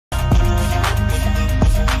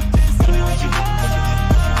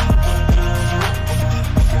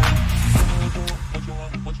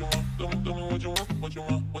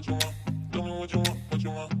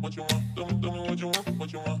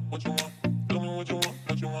Just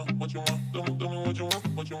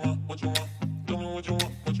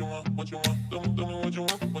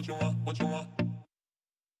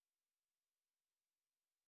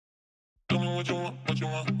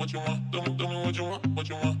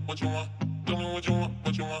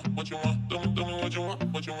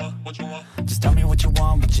tell me what you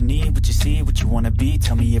want, what you need, what you see, what you wanna be.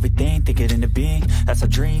 Tell me everything, think it into being. That's how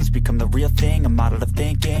dreams become the real thing. I'm out of the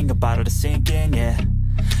thinking, about it to sinking, yeah.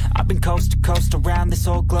 I've been coast to coast around this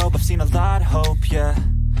whole globe. I've seen a lot of hope, yeah.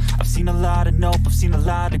 I've seen a lot of nope, I've seen a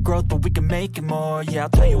lot of growth, but we can make it more, yeah. I'll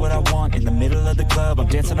tell you what I want in the middle of the club. I'm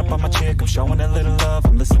dancing up on my chick, I'm showing a little love.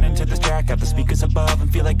 I'm listening to this track, got the speakers above, and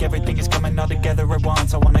feel like everything is coming all together at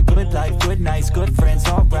once. I want a good life, good nights, good friends,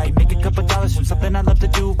 alright. Make a couple dollars from something I love to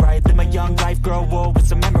do right. Live my young life, grow old with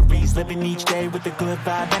some memories. Living each day with a good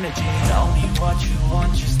vibe energy. Tell me what you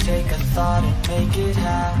want, just take a thought and make it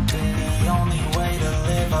happen. The only way to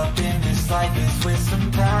live up in this life is with some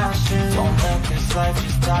passion. Don't let this life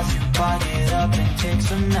just toss you by, get up and take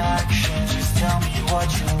some action. Just tell me what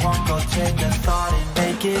you want, go take a thought and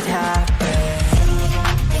make it happen.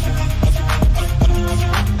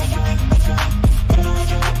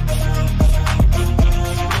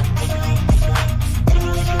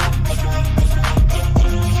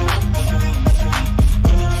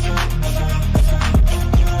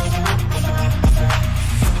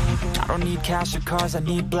 I don't need cash or cars, I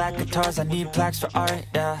need black guitars, I need plaques for art,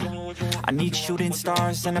 yeah. I need shooting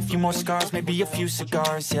stars and a few more scars, maybe a few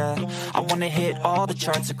cigars, yeah. I wanna hit all the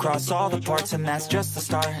charts across all the parts, and that's just the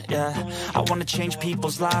start, yeah. I wanna change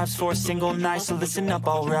people's lives for a single night, so listen up,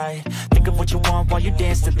 alright. Think of what you want while you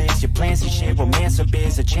dance to this. Your plans and shit, romance or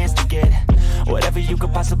biz, a chance to get whatever you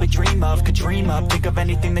could possibly dream of, could dream up. Think of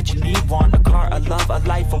anything that you need, want a car, a love, a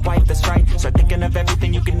life, a wife, that's right. Start thinking of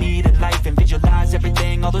everything you can need in life, and visualize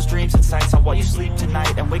everything, all those dreams and sights, on while you sleep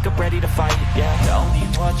tonight, and wake up ready to fight, yeah. Tell me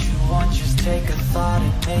what you want, just take a thought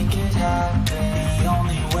and make it happen. The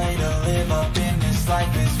only way to live up in this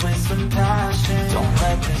life is with some passion. Don't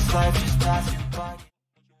let this life just pass you by.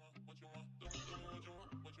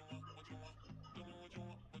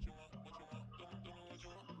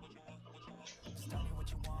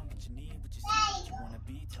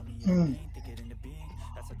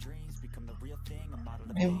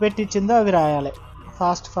 పెట్టించిందో అవి రాయాలి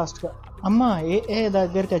ఫాస్ట్గా. అమ్మ ఏ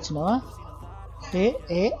దగ్గరికి వచ్చినావా?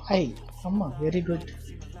 AI అమ్మ, very good.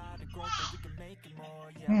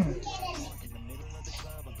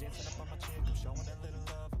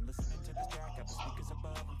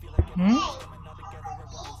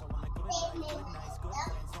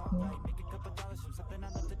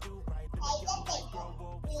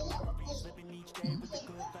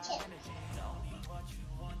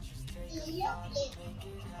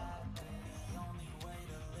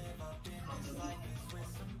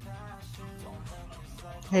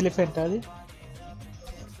 Elephant అది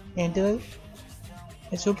ఏంటిది?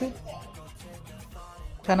 అది చూపి,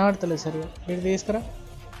 కనబడతలేదు సరిగా. ఇది తీసుకురా.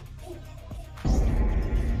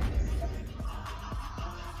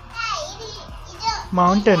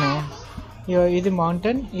 మౌంటైన్, ఇది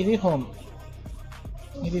మౌంటైన్, ఇది హోమ్.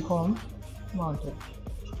 ఇది హోమ్, మౌంటైన్,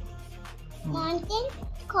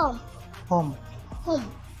 హోమ్,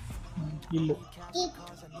 ఇల్లు.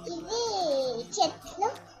 ఇది చెట్లు,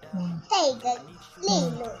 టైగర్,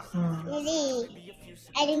 నీళ్ళు. ఇది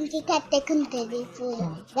అడిగి కట్టెకుంటుంది పూలు,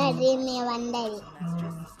 గది మేము వండది.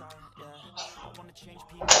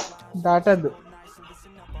 దాటద్దు.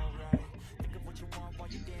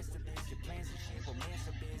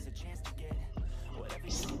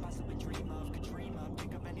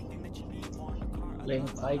 Playing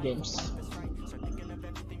 5 games.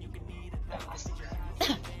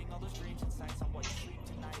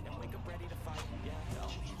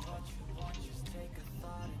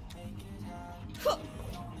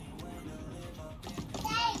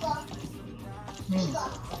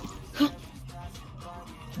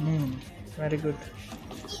 Very good.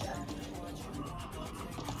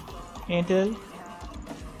 ఏంటిది?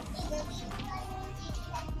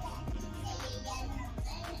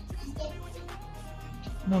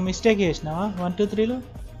 నువ్వు మిస్టేక్ చేసినావా 1 2 3లో?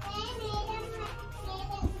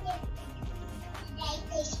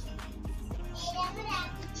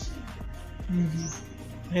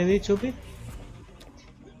 ఏది చూపి.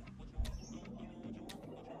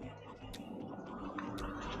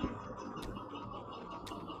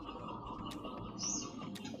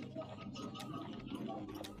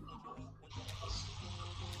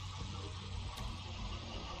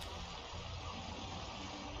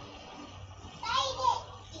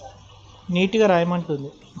 నీట్గా రాయమంటుంది.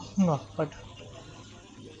 పట్టు.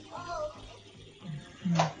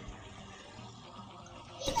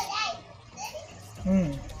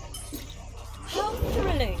 How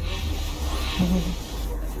thrilling!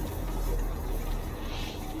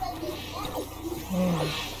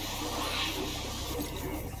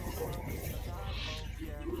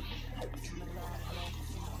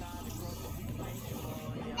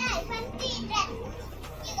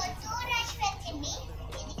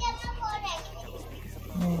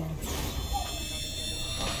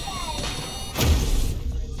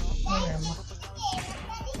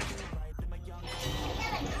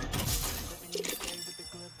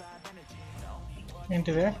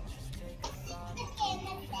 ఏంటివే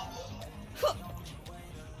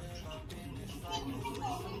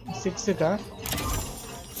 6 కా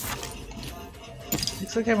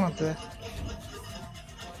 6 ఏమవుతుంది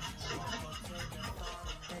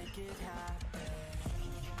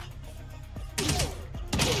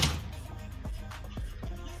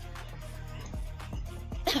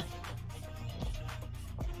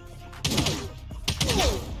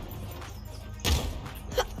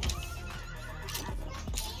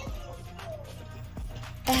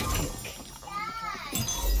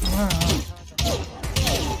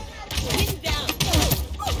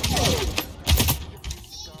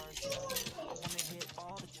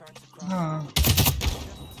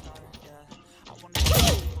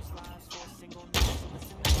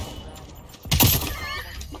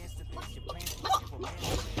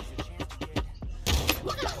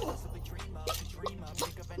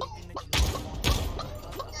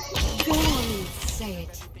Go on, say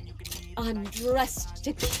it. I'm dressed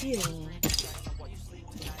to kill.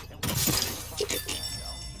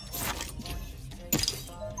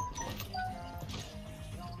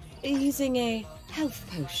 Using a health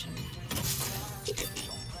potion.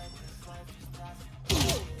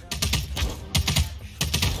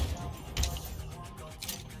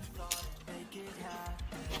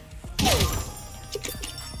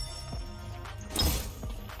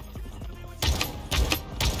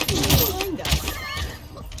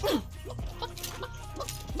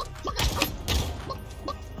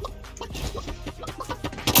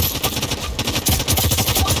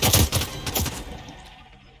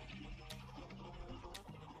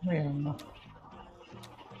 ఏమన్నా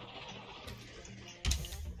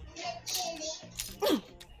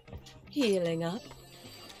Healing up.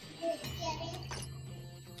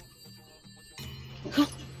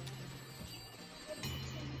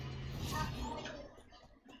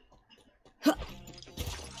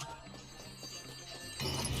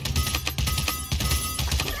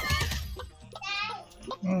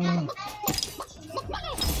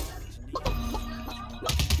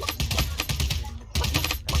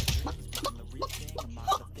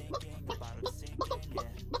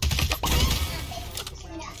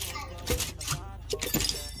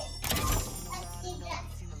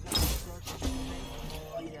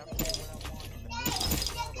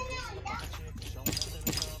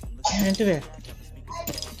 ఏంటివే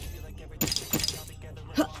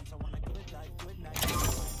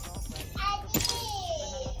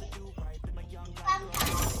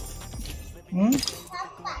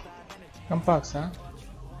కంపాక్సా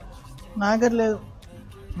నా దగ్గర లేదు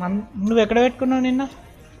నువ్వు ఎక్కడ పెట్టుకున్నావు నిన్న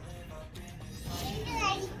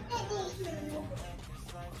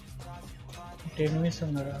ఎనిమిస్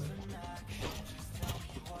ఉన్నారా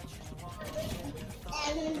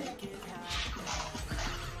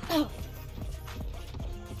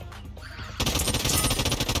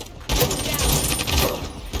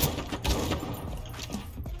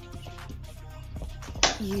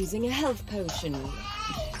Using a health potion.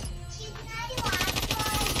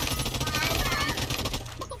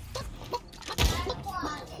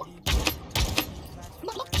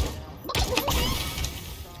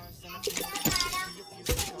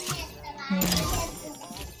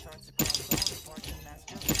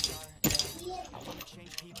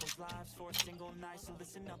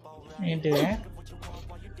 ఏంటిదే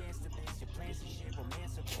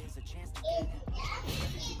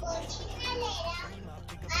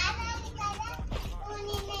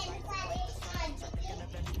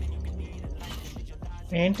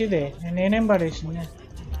ఏంటిదే నేనేం పడేసింది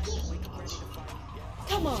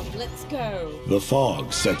Come on, let's go. The fog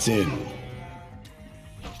sets in.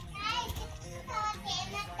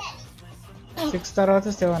 6 తర్వాత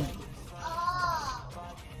 7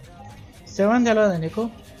 తెలియదా నీకు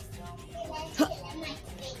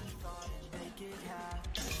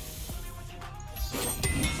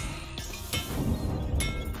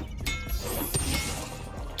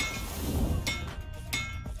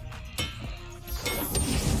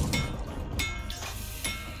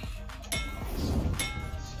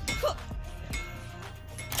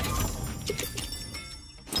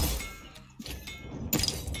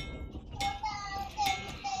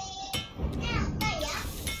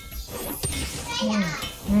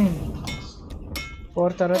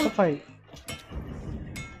 4 తర్వాత 5.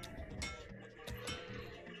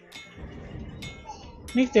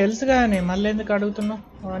 నీకు తెలుసు కానీ మళ్ళీ ఎందుకు అడుగుతున్నావు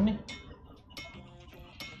అవన్నీ?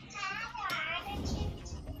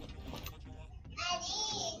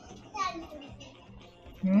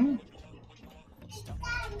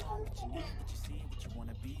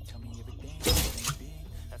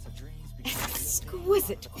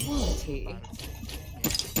 Exquisite quality.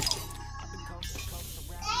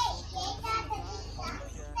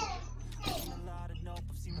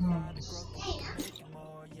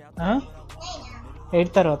 Huh? 8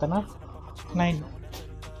 తర్వాతనా? 9.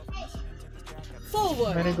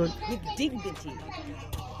 Forward. Very good. With dignity.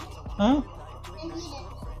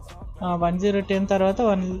 10 10 తర్వాత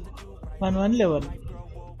 1 1 1 11.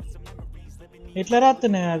 ఎట్లా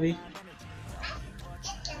రాస్తున్నాయి అవి?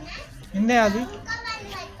 ఇందే అది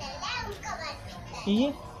ఇయ్యి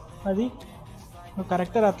అది నువ్వు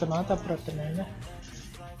కరెక్ట్గా రాస్తున్నావా తప్పు రాస్తున్నాయి?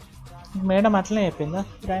 మేడం అట్లనే చెప్పిందా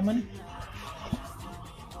రాయమని?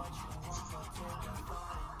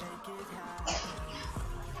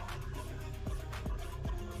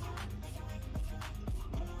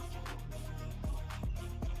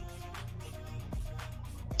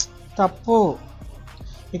 తప్పు.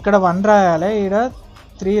 ఇక్కడ 1 రాయాలి, ఇక్కడ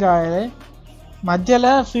 3 రాయాలి,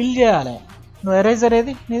 మధ్యలో ఫిల్ చేయాలి. నువ్వు ఎరేజర్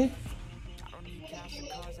ఏది నీది?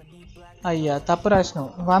 అయ్యా తప్పు రాసినావు.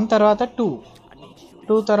 1 తర్వాత 2,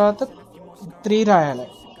 2 తర్వాత 3 రాయాలి.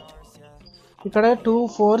 ఇక్కడ 2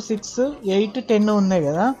 4 6 8 10 ఉన్నాయి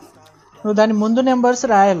కదా, నువ్వు దాని ముందు నెంబర్స్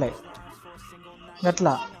రాయాలి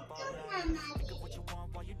అట్లా.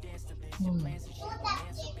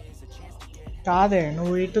 కాదే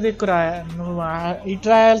నువ్వు ఇటు దిక్కు నువ్వు ఇటు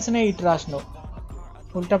రాయాల్సిన ఇటు రాసినావు,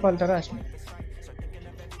 ఉల్టా పల్టా రాసినావు.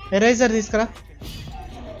 ఎరేజర్ తీసుకురా.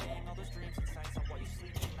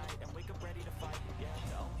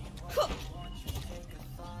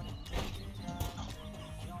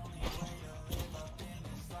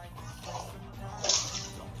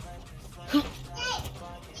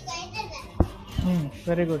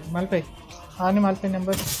 Very good. మలిపోయి అని మలిపోయి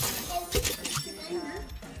నెంబర్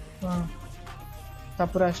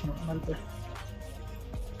తప్పు రాసినావు. మలిపోయి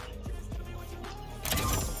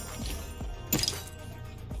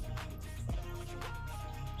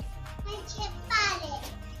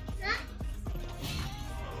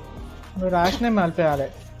నువ్వు రాసినవి మలిపేయాలి.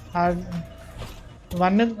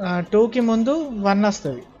 1 2కి ముందు 1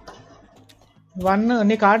 వస్తుంది. 1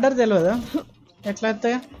 నీకు ఆర్డర్ తెలియదా? ఎట్లా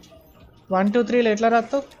వస్తాయా? 1 2 3లో ఎట్లా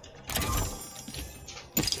రాస్తావు?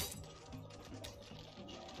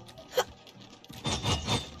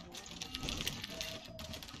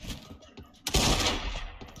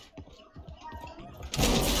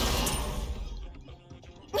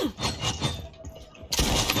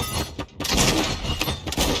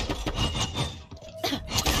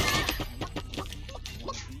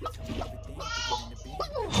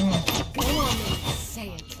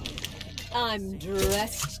 I'm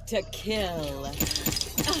dressed to kill.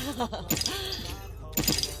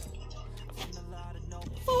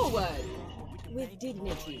 Forward with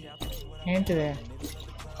dignity. ఏంటిదే?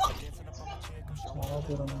 చాలా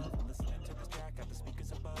దూరం ఉంది.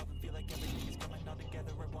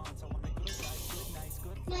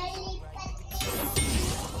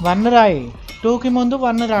 1 రాయి. 2కి ముందు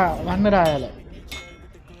 1 రాయాలి.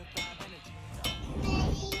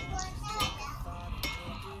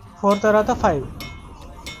 4 తర్వాత 5,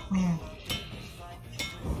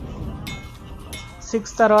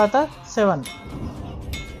 6 తర్వాత 7.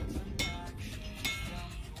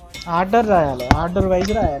 ఆర్డర్ రాయాలి, ఆర్డర్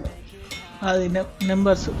వైజ్ రాయాలి. అది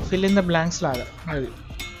numbers fill in the blanks లాగా అది.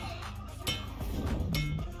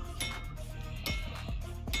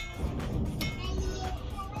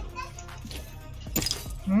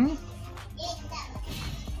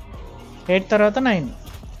 ఎయిట్ తర్వాత 9.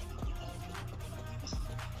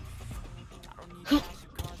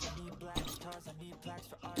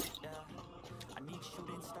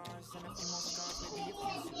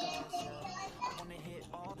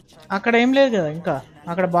 అక్కడ ఏం లేదు కదా ఇంకా,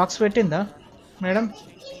 అక్కడ బాక్స్ పెట్టిందా మేడం?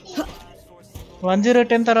 10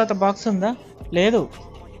 10 తర్వాత బాక్స్ ఉందా? లేదు,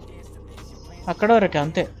 అక్కడ వరకే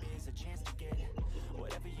అంతే.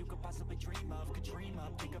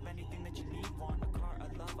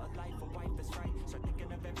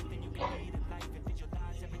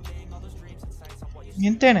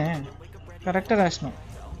 ఇంతేనే, కరెక్ట్ రాసినావు.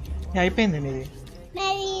 అయిపోయింది నీది.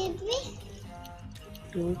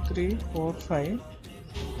 2 3 4 5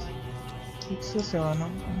 6 7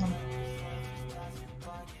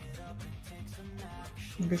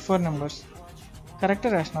 బిఫోర్ నెంబర్స్ కరెక్ట్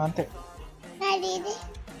రాసినావు అంతే.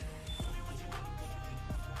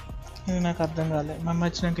 ఇది నాకు అర్థం కాలే. మమ్మీ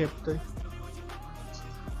వచ్చినాక చెప్తుంది.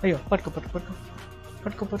 అయ్యో పట్టుకో పట్టుకో పట్టుకో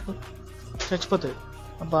పట్టుకో పట్టుకో చచ్చిపోతుంది.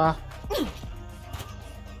 అబ్బా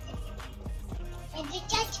ఇది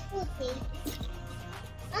చచ్చిపోతే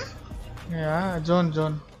జోన్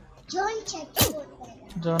జోన్ జోన్ చచ్చిపోతాడు.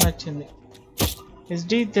 జోన్ వచ్చింది.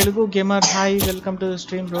 SD Telugu gamer hi, welcome to the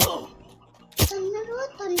stream bro.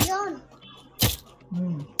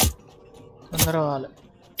 తొందర అవ్వాలి.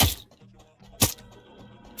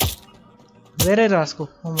 వేరే రాసుకో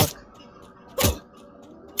హోంవర్క్.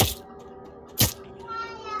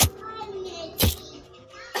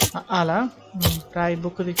 అలా రాయి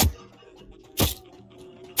బుక్ది.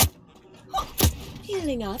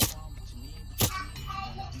 Healing up.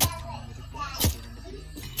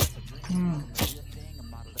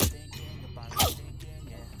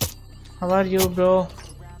 How are you, bro?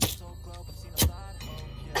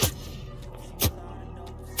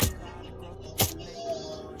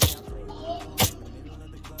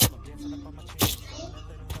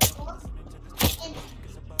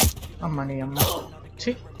 అమ్మని అమ్మ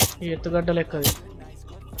ఛీ, ఈ ఎత్తుగడ్డ లెక్కది.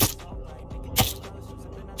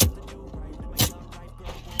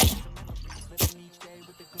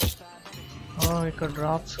 ఇక్కడ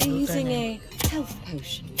drops. Using a health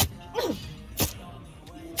potion.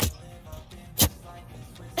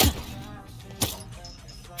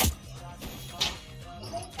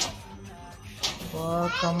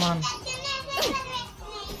 Come on.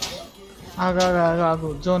 ఆగు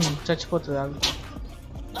జోన్ చచ్చిపోతుంది. ఆగు.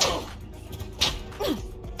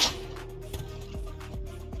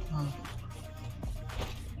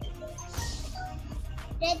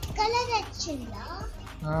 రెడ్ కలర్ వచ్చిందా?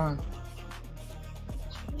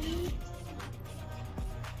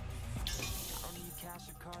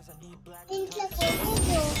 ఇంట్లో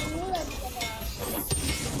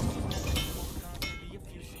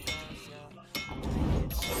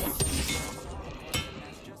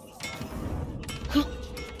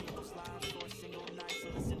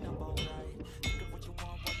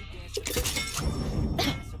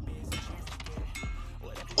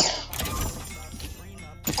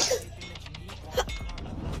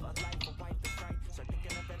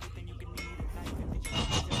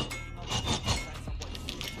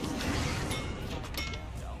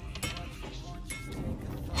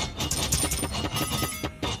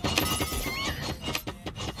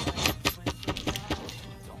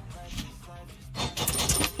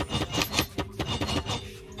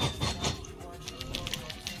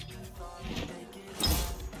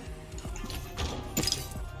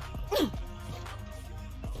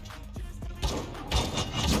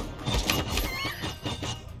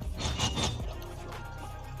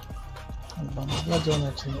జోన్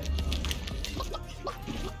వచ్చింది.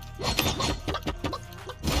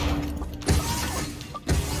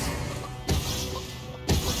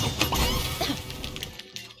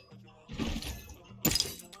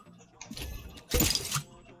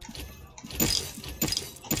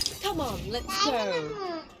 Come on, let's go.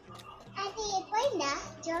 అది పోయిందా?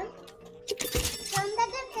 జోన్ జోన్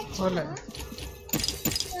దగ్గరికి పోలే,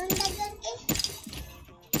 జోన్ దగ్గరికి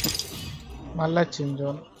మళ్ళీ వచ్చింది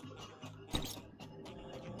జోన్.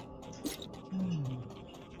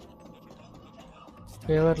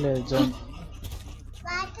 ఫేవర్ లేదు జోన్.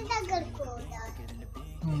 వాటి దగ్గరకు పోదా?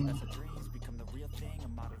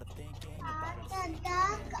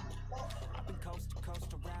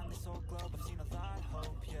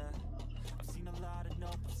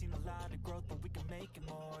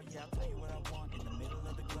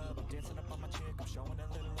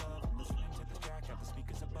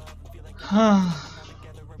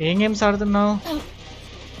 ఏం గేమ్స్ ఆడుతున్నావు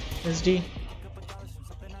SD?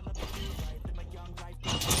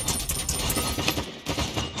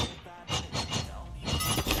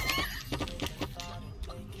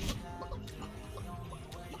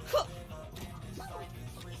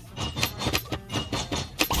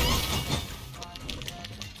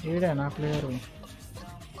 ఏడేనా player?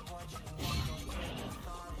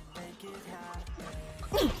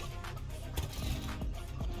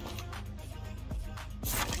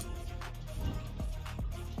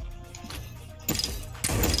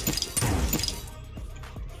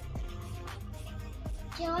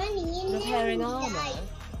 Repairing armor.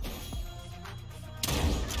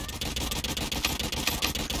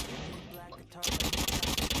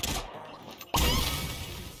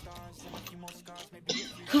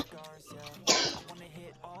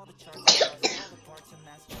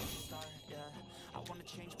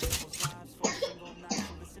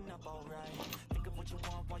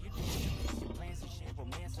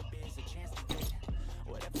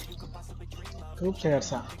 Two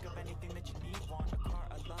players.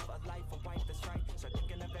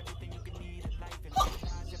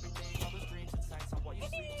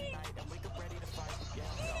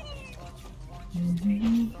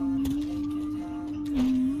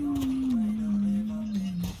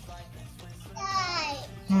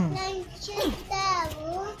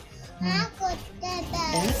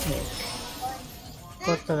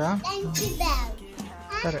 వస్తుందా? లంచ్ బ్యాగ్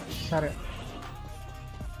సరే సరే.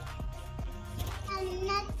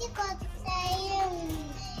 అన్నది కొత్తవి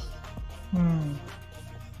ఉన్నాయి.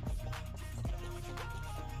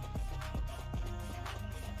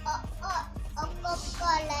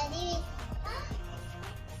 ఒక్కొక్కలది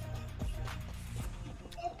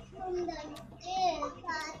ఎట్లుందంటే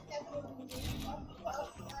పాతగుంది.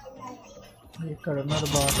 ఒక్కొక్కలది ఇక్కడ ఉన్నారు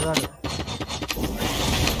బాటగాడు.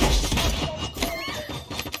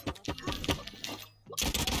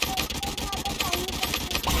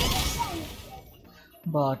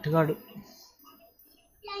 బాటగాడు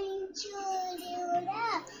లంచ్ కూడా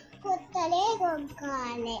కొత్తలే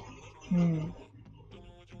కొనుక్కోవాలి.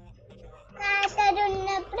 పాతది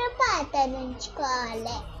ఉన్నప్పుడు పాతది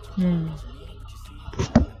ఉంచుకోవాలి.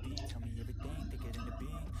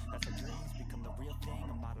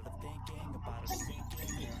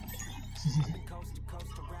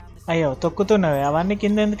 అయ్యో తొక్కుతున్నవి అవన్నీ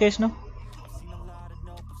కింద ఎందుకు వేసినావు?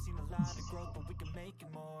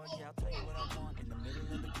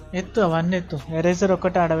 ఎత్తు అవన్నీ ఎత్తు. ఎరేజర్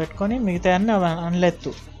ఒక్కటి ఆడబెట్టుకొని మిగతా అన్నీ అందులో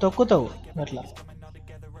ఎత్తు. తొక్కుతావు అట్లా.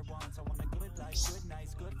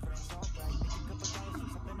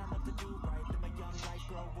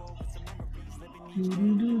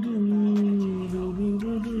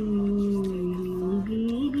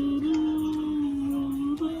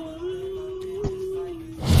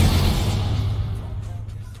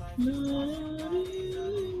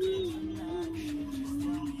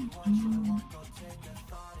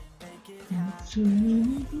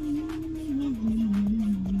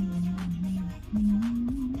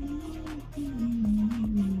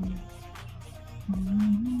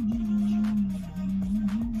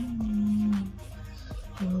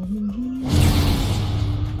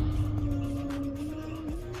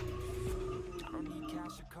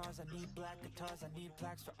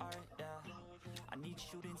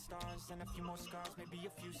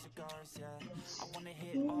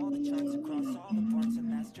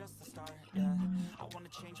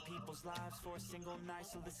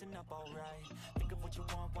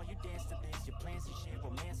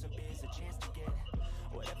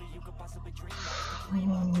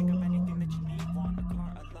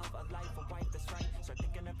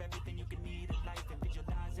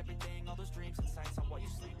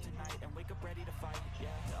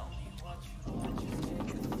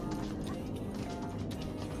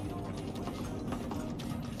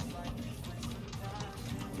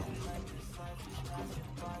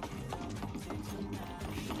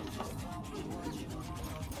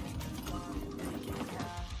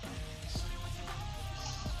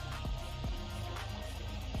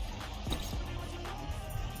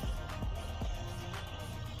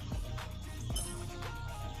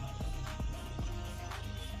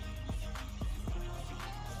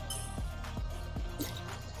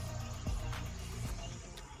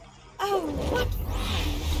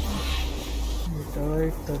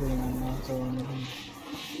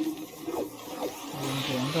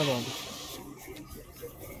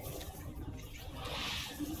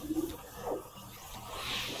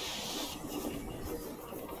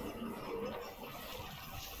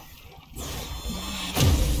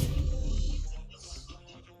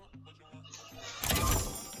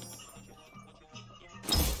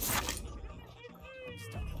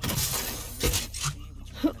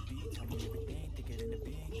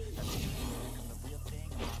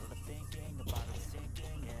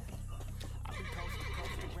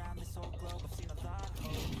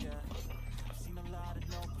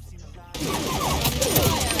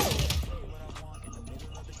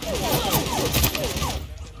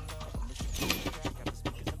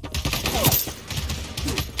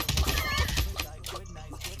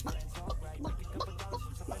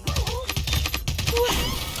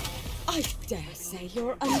 I dare say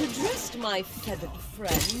you're underdressed, my feathered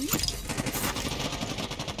friend.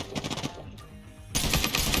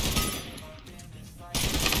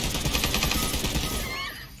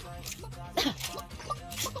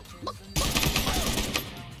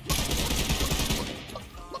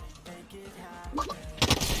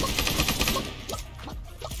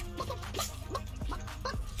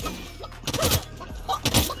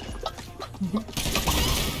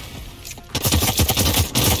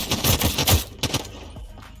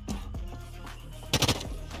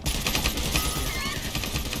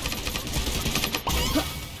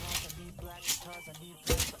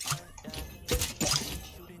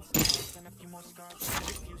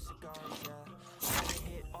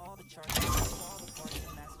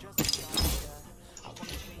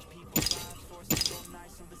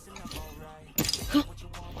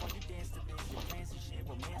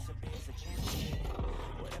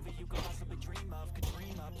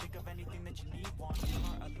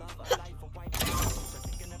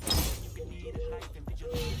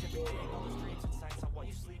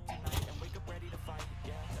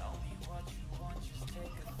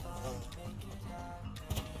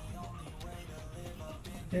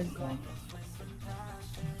 Take gone.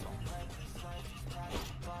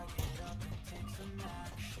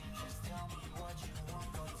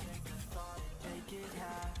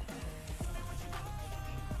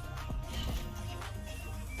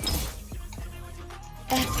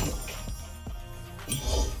 Epic.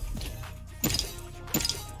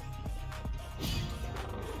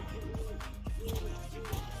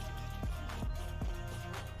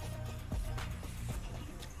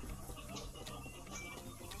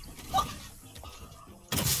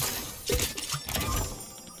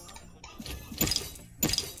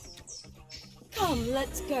 Come,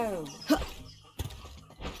 let's go.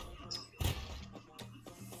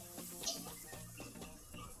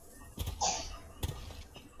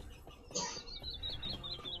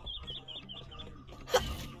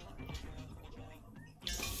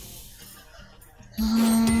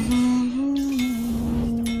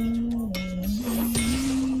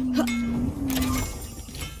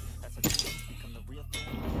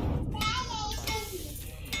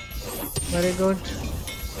 Very good.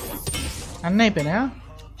 అన్నీ అయిపోయినాయా?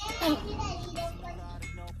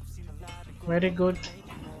 Very good.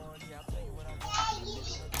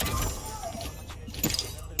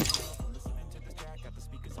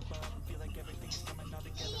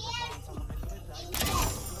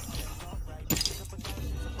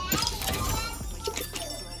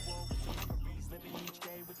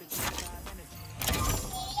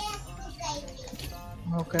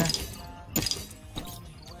 Okay.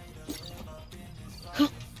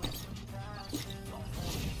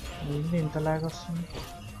 ఏంది ఇంత లాగ్ వస్తుంది?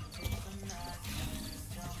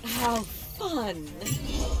 How fun!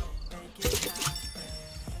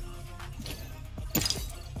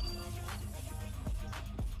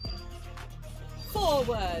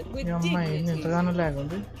 Forward with ఈ అమ్మాయి ఏంది dignity. ఇంతగానో లాగ్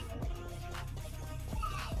ఉంది?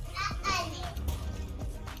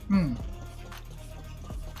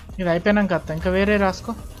 ఇది అయిపోయినాక అత్త ఇంకా వేరే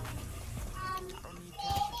రాసుకో.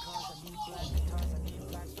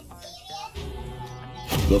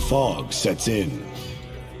 The fog sets in.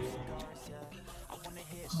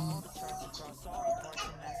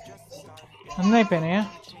 అన్నీ అయిపోయినాయా?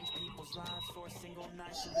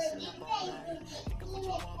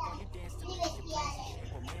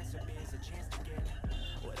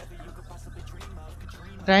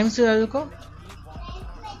 రైమ్స్ చదువుకో.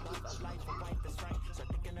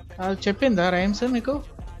 అది చెప్పిందా రైమ్స్ మీకు?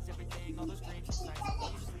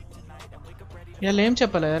 ఇలా ఏం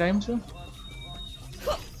చెప్పలేదా రైమ్స్?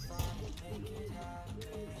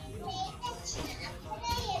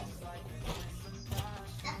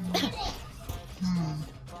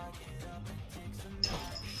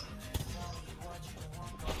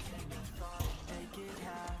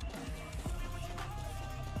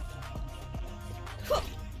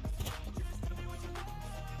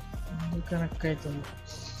 కనెక్ట్ అవుతుంది.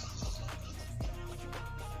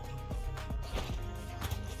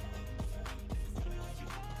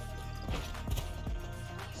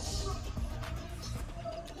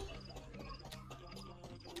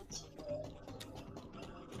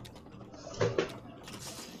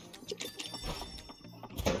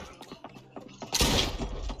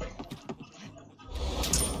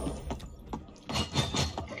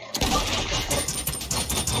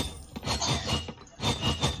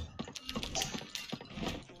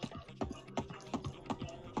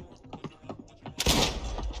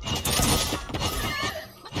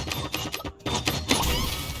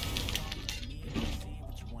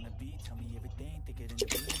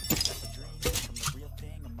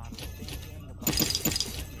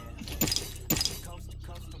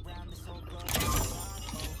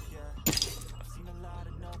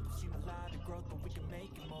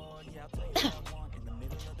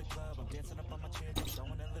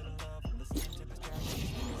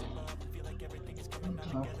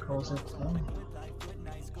 Close it.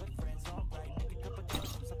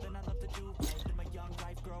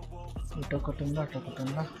 ఇటు ఒకటి ఉందా అటు ఒకటి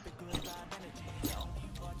ఉందా?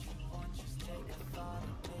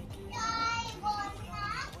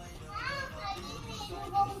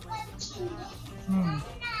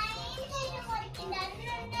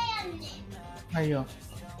 అయ్యో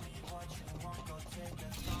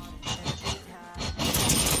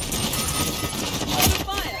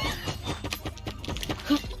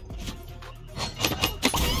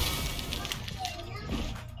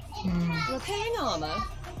Repairing armor.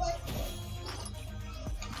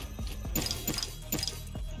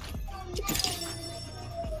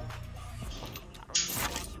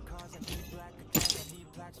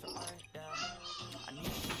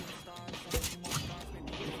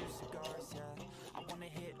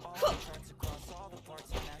 Across all the parts,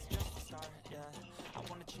 and that's just the start, yeah. I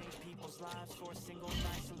wanna change people's lives for a single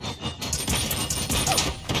night.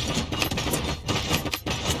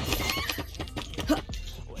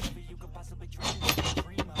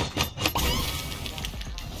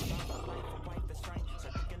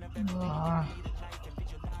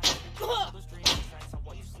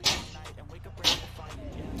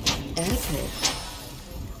 Epic.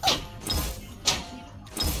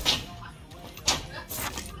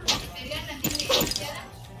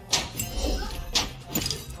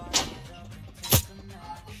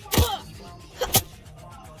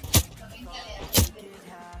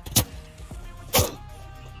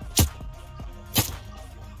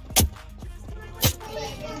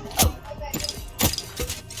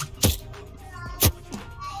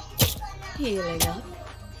 Healing up.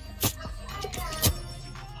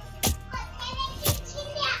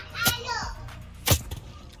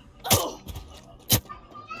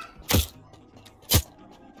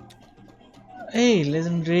 Hey,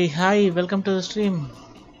 legendary. Hi, welcome to the stream.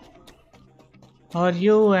 How are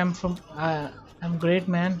you? I'm great,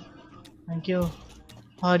 man. Thank you.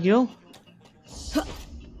 How are you?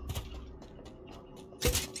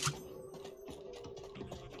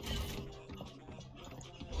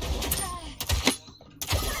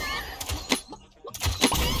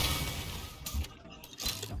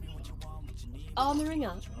 Armoring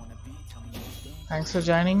up. Thanks for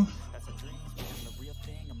joining.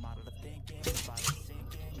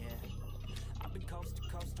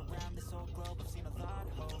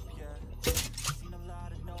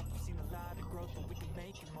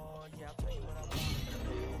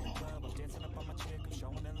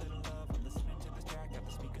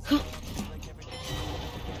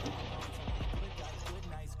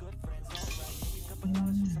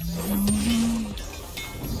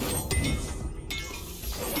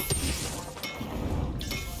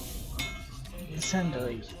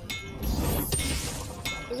 Legendary.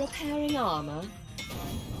 Repairing armor.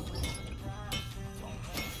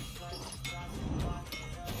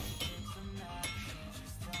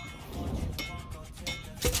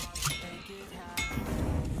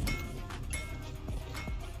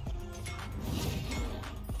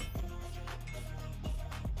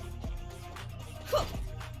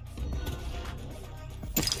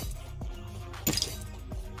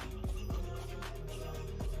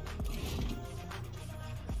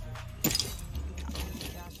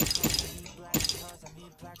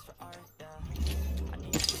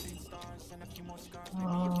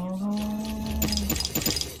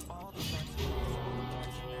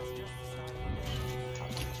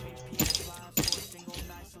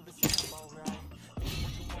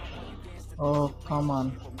 Oh, come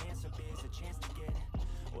on.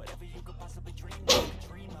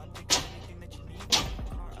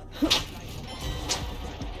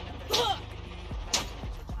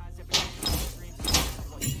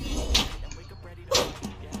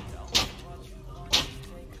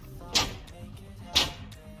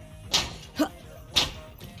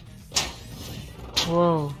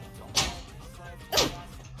 Whoa.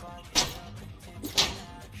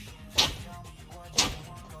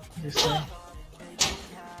 This way.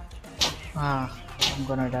 Ah, I'm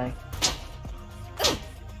gonna die.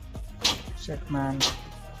 Shit, man.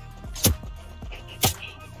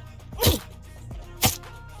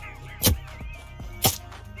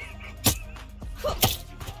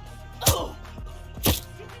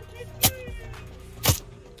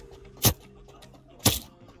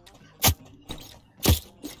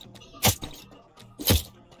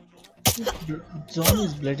 Zone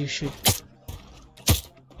is bloody shit.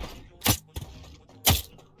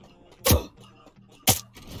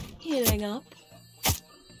 Healing up.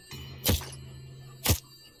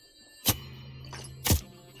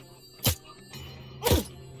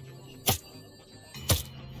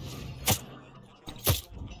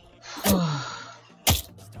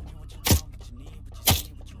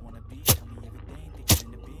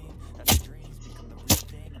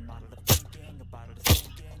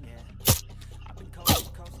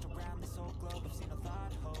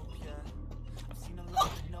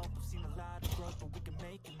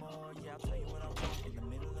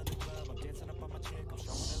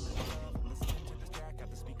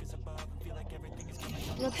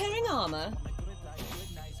 Repairing armor.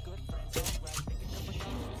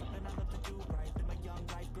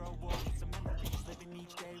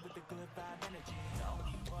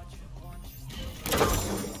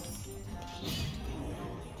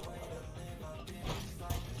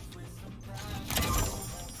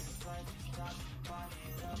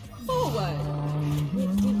 Forward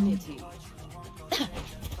with dignity.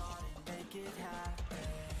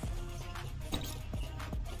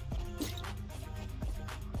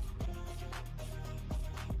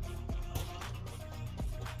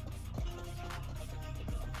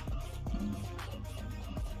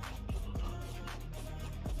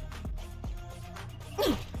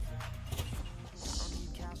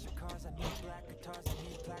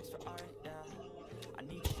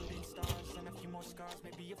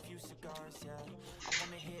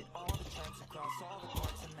 across all the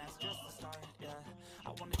parts, and that's just the start, yeah.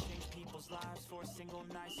 I wanna change people's lives for a single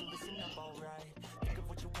night, so listen up, alright. Think of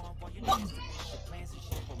what you want while you dance to this. Your plans and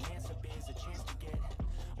shit, romance or biz, a chance to get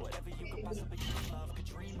whatever you could possibly dream of. Could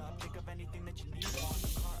dream up, think of anything that you need, want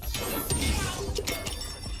a car, a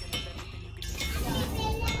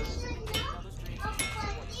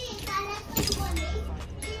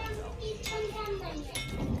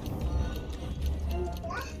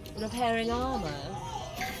Repairing armor.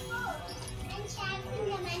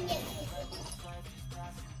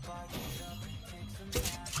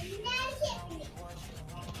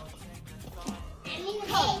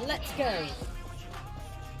 Come, let's go.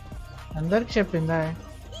 అందరికి చెప్పిందా?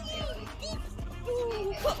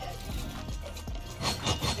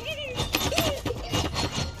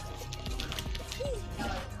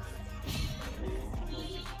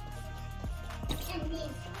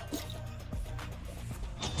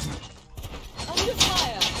 Under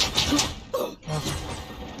fire.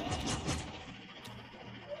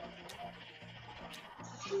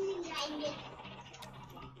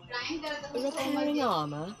 Repairing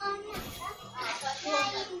armor.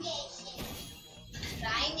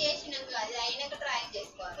 Drawing చేసినాక అది అయినాక drawing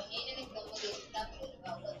చేసుకోవాలి. నేను నీకు బొమ్మ తీసుకున్నప్పుడు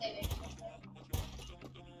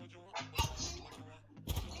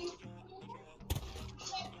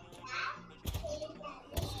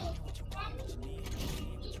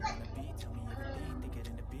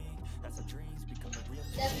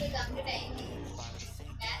కంప్లీట్ అయింది.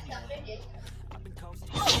 మ్యాథ్స్ కంప్లీట్ చేసిన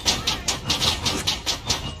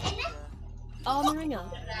Armoring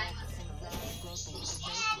up.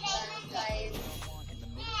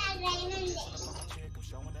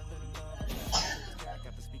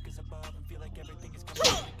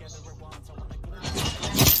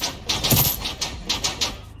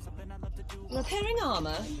 Repairing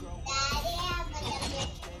armor.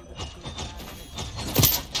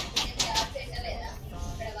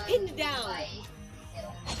 Pinned down.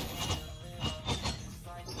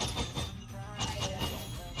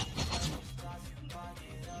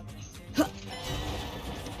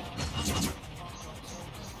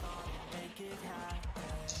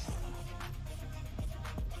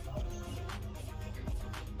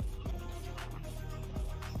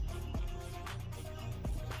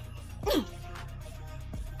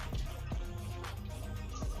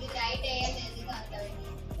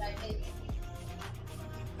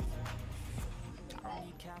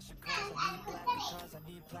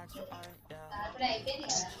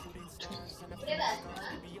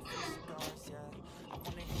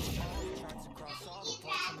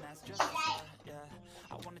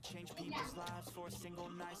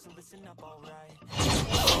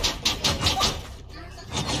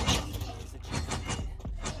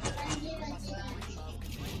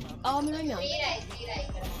 Armoring up.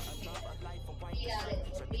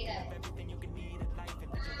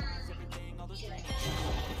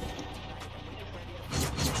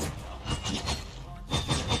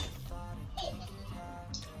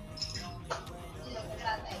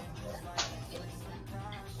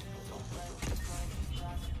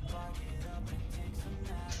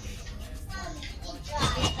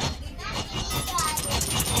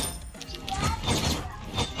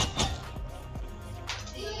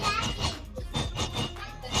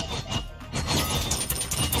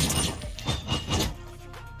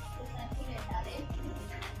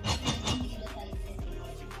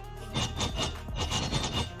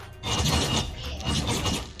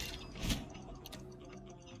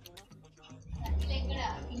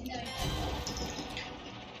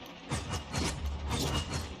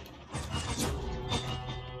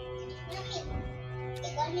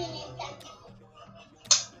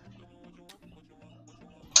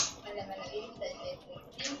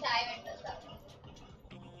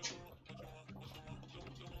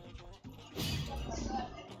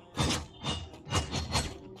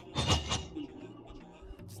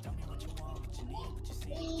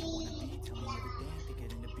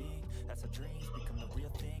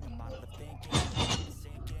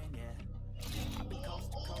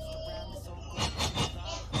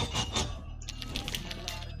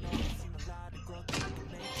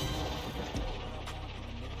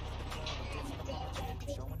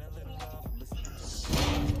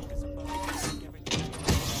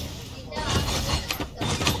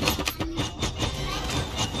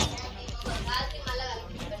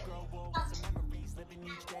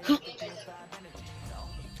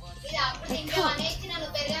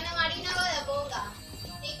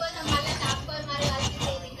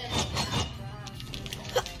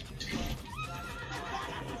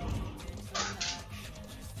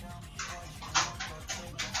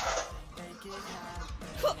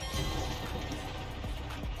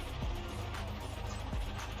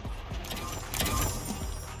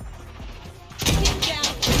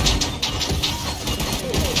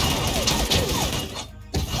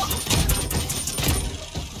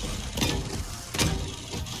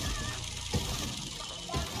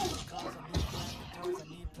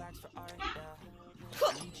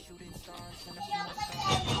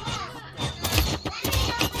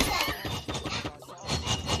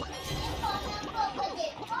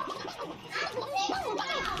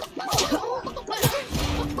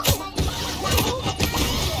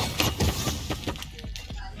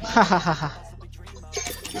 Hahaha.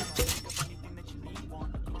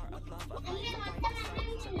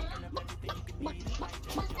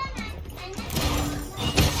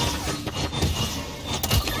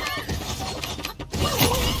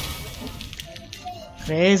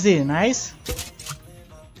 Crazy, nice.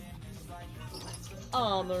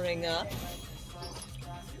 Armoring up.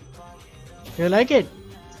 You like it?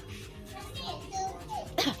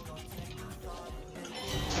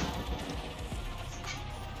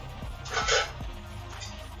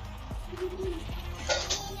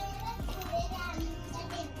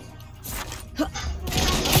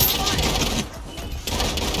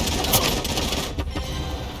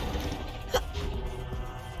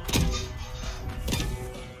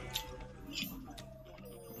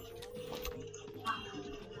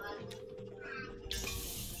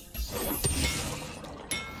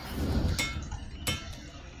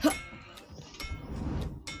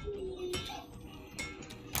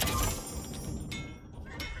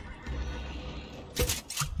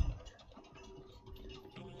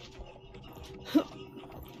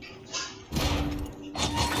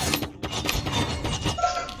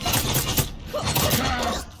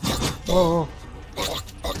 Oh.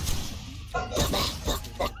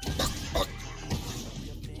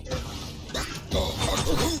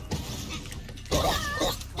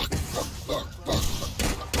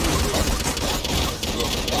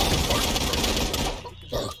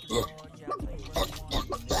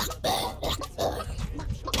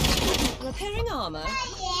 Repairing armor.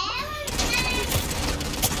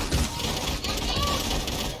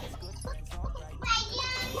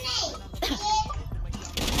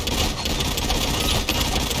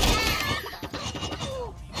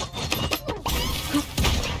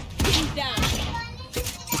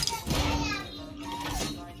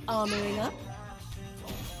 Armoring up.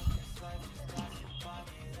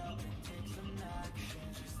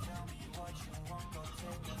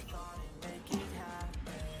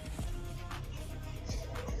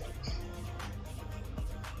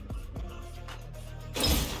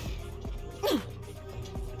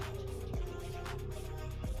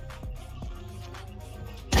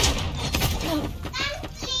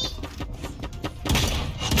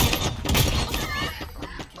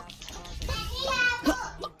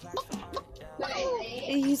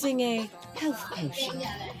 Using a health potion.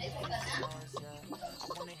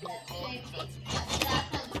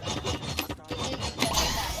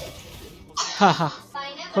 Haha.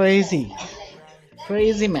 Crazy.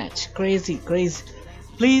 Crazy match. Crazy.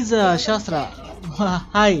 Please, Shastra.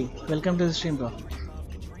 Hi. Welcome to the stream, bro.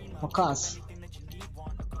 Wakas.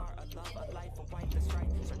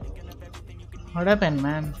 What happened,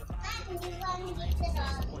 man?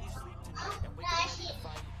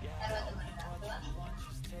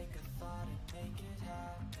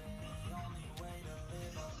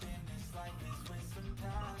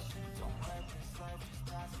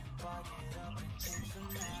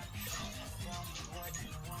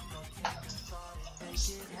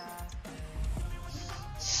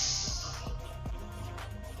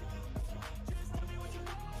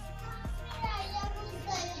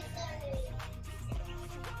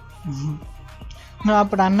 నువ్వు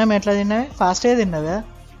అప్పుడు అన్నం ఎట్లా తిన్నావే? ఫాస్ట్గా తిన్నావా?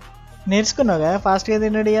 నేర్చుకున్నావు కదా ఫాస్ట్గా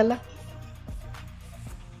తిన్నాడు ఇవాళ.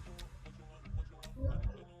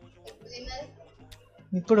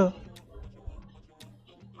 ఇప్పుడు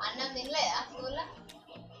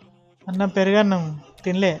అన్నం పెరుగన్నం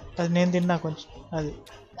తినలే, అది నేను తిన్నా కొంచెం. అది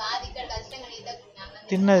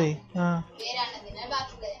తిన్నది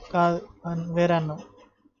కాదు, వేరే అన్నం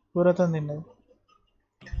కూరతో తిన్నది.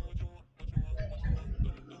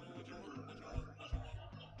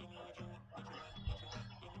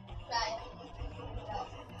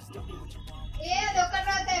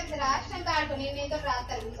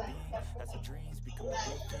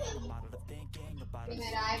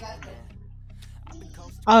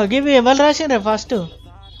 గివి ఎవరు రాసిండ్రు ఫస్ట్?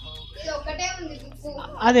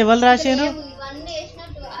 అది ఎవరు రాసిండ్రు?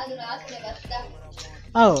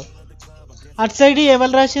 అటు సైడ్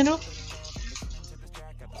ఎవరు రాసిండ్రు?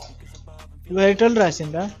 బయట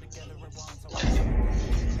రాసిండ్రా?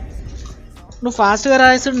 నువ్వు ఫాస్ట్గా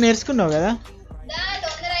రాసుడు నేర్చుకున్నావు కదా.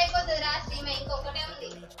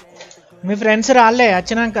 మీ ఫ్రెండ్స్ రాలే,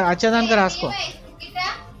 వచ్చేదానికి రాసుకో.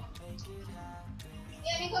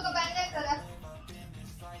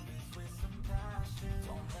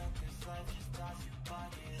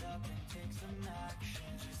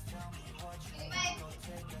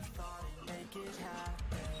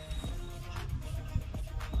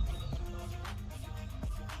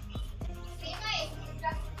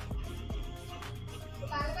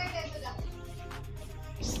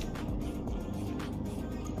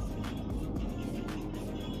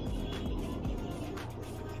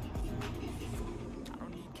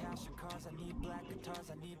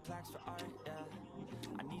 scars, I need plaques for art, yeah.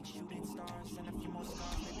 I need shooting stars and a few more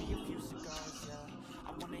scars, maybe a few cigars, yeah.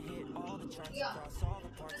 I wanna hit all the charts across all the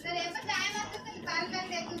parts of this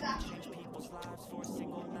change people's lives for a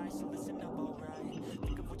single night, so listen up, alright.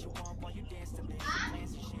 Think of what you want while you dance to this.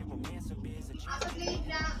 Fancy shit, romance or biz, a chance to live.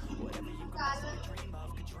 Whatever you could possibly dream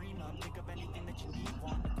of, could dream of. Think of anything that you need,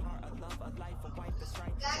 want a car, a love, a life, a wife that's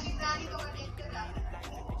right. Life and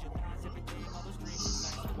visualize every day, all those dreams and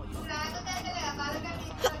sights. What you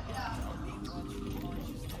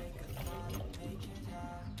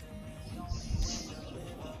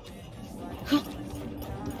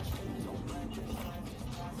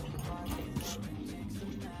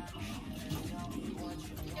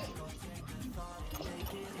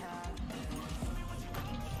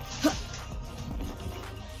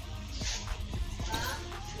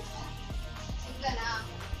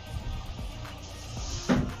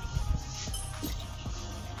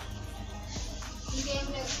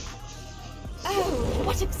Oh,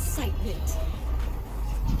 what excitement!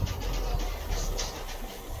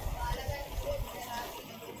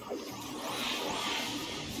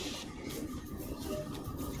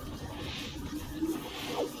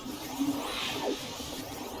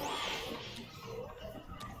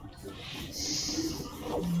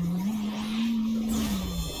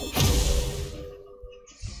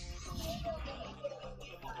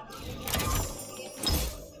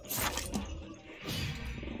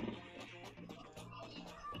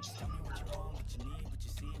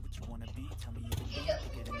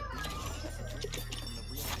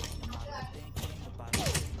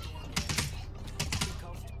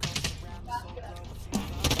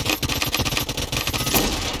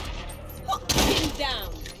 Down.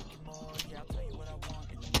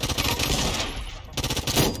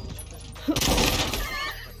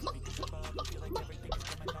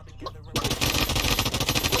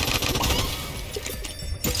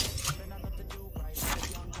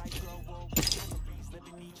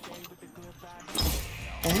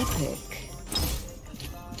 Epic.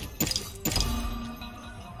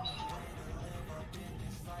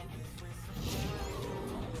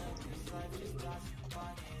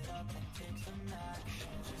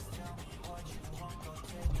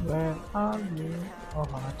 Where are you? Oh,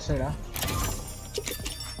 that side.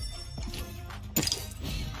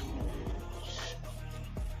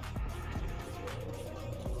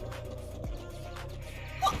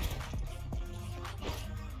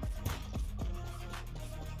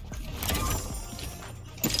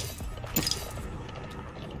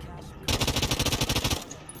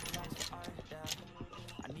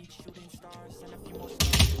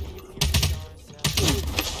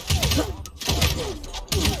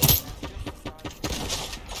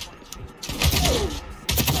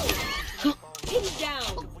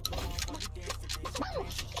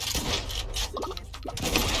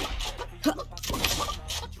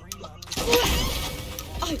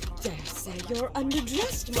 I dare say you're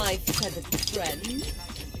underdressed, my feathered friend.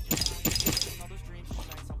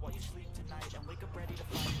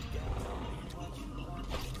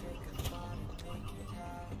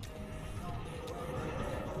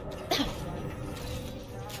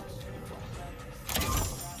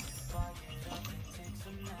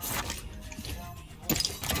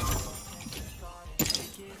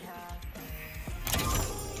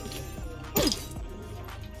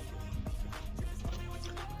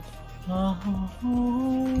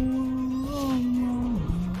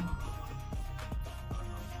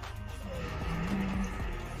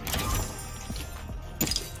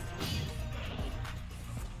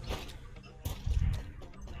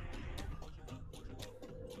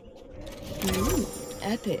 Ooh,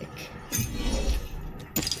 epic.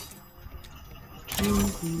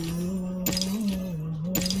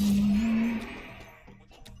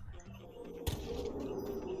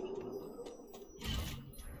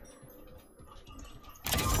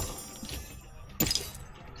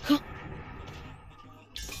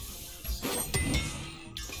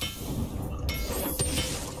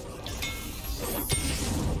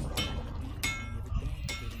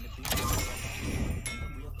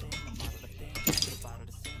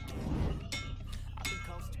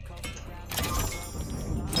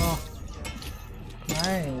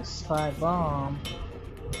 Nice, 5 bomb.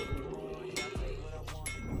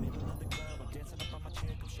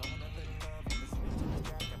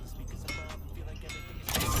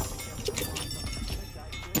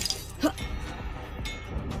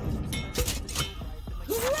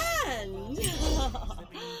 Grand!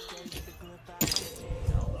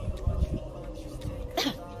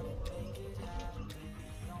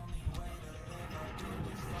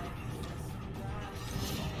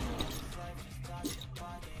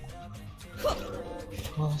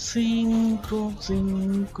 సింక్రోసింగ్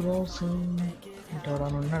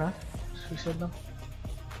ఇంకెవరైనా ఉన్నాడా చూసేద్దాం.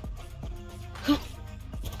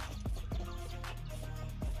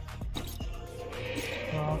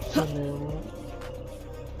 లేవు,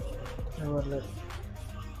 ఎవరు లేరు.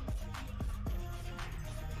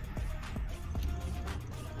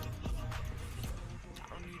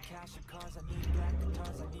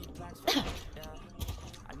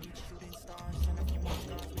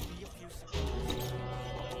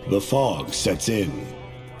 The fog sets in.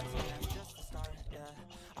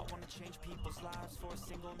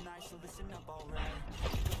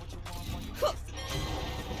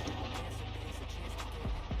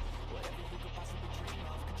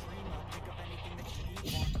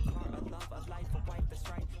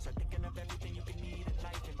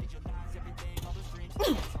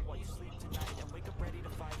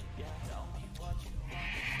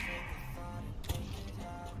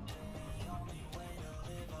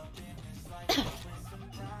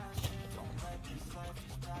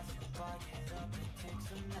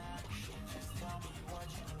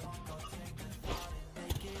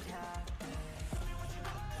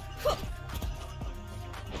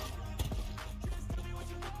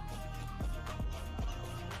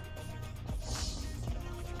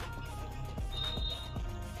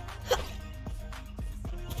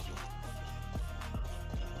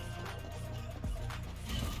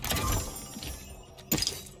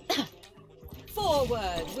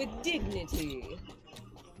 Forward with dignity.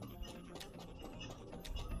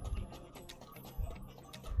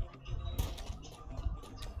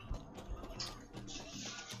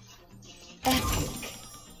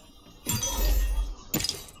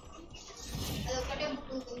 అదొకటే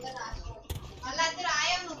ఉంటుంది రాసుకో. మళ్ళీ అది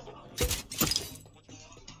రాయము నువ్వు.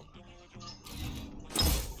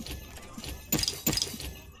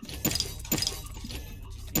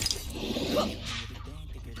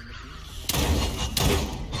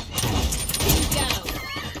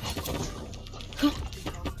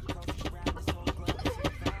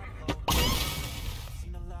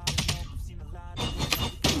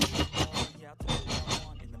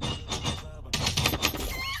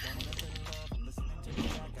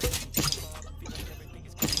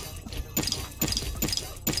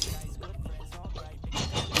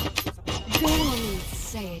 Go on and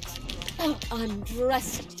say it. Oh, I'm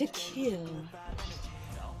dressed to kill.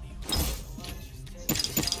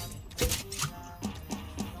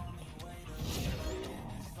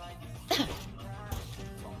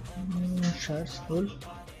 Shirts full.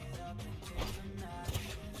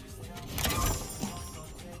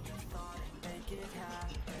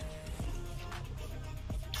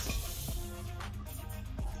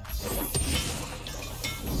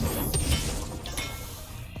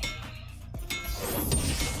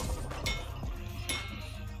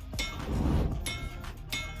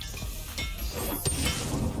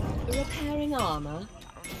 Repairing armor.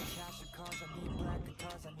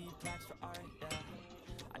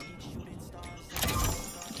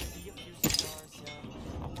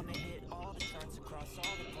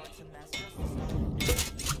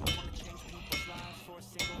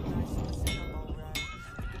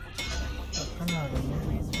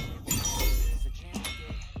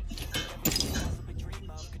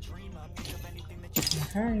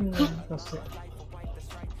 That's it.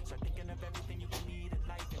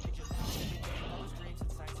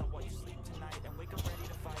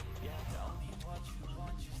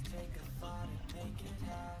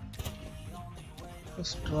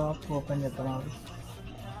 Just drop open it around.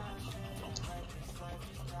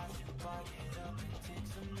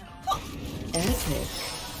 Epic.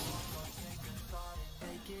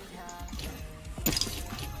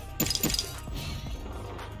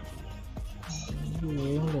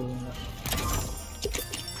 ఏం లేదు ఇంకా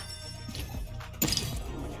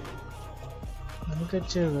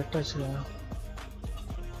అందుకొచ్చే పెట్టచ్చు కదా.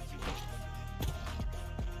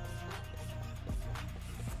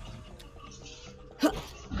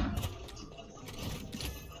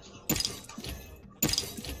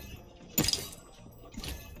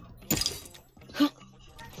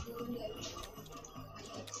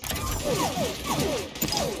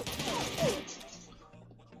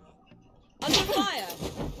 Under fire.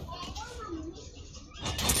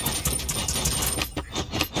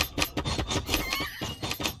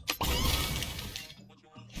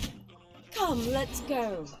 Come, let's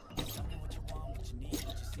go.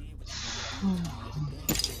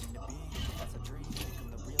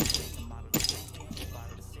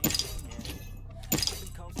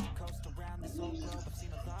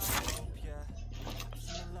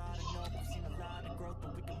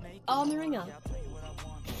 Armoring up.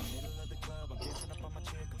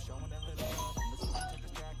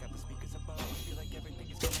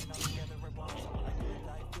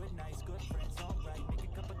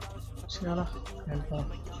 चलो हेल्प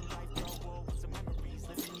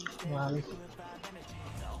वाली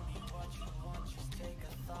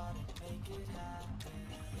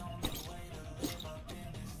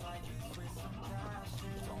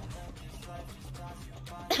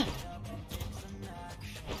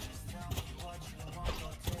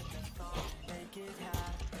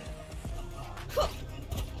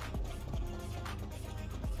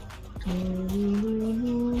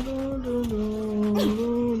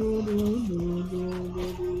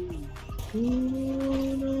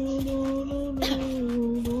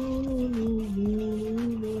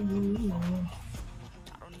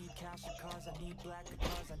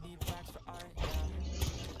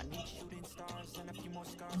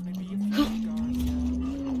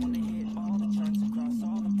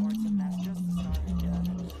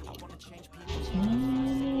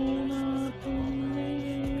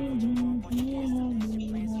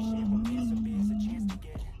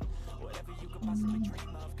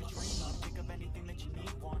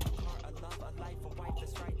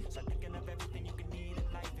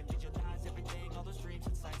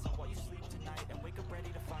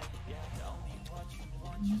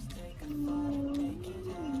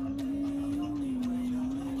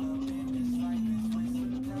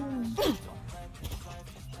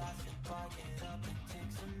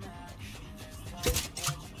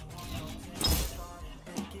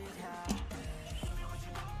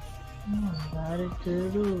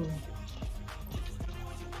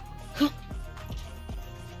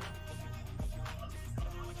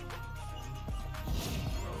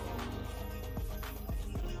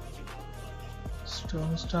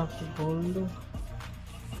Stone stuff gold.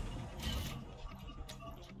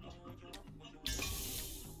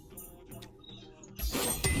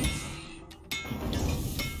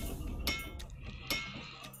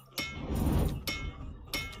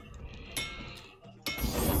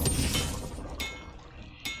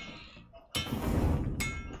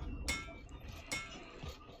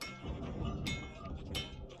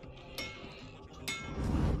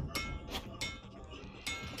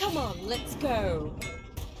 Come on, let's go.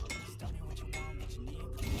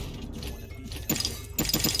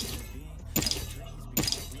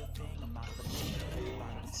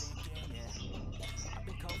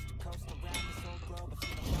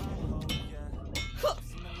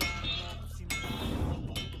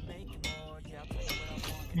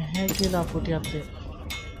 Gila putih hati.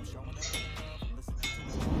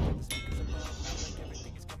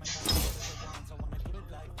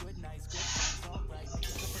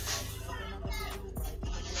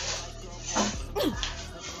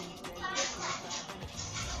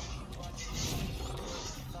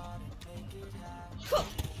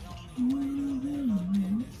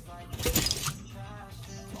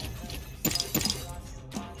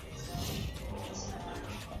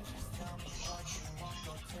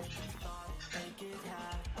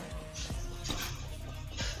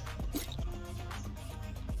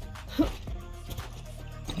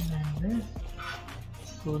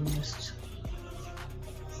 Cool mist.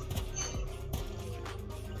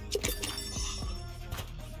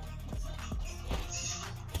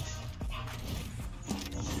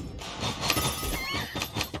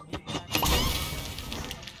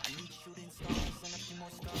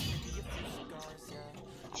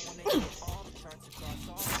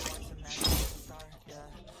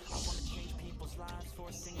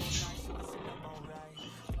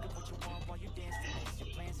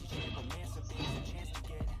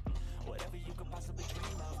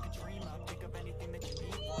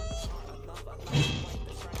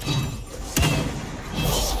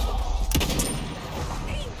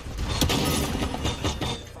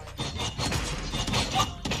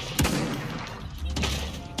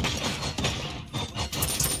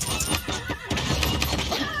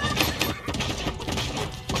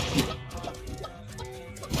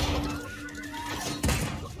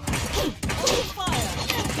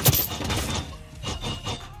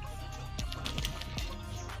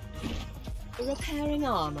 Repairing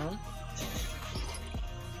armor.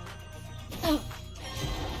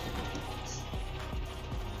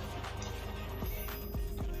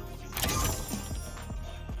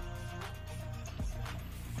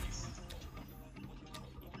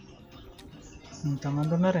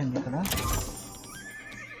 ఇంతమంది ఉన్నారండి ఇక్కడ.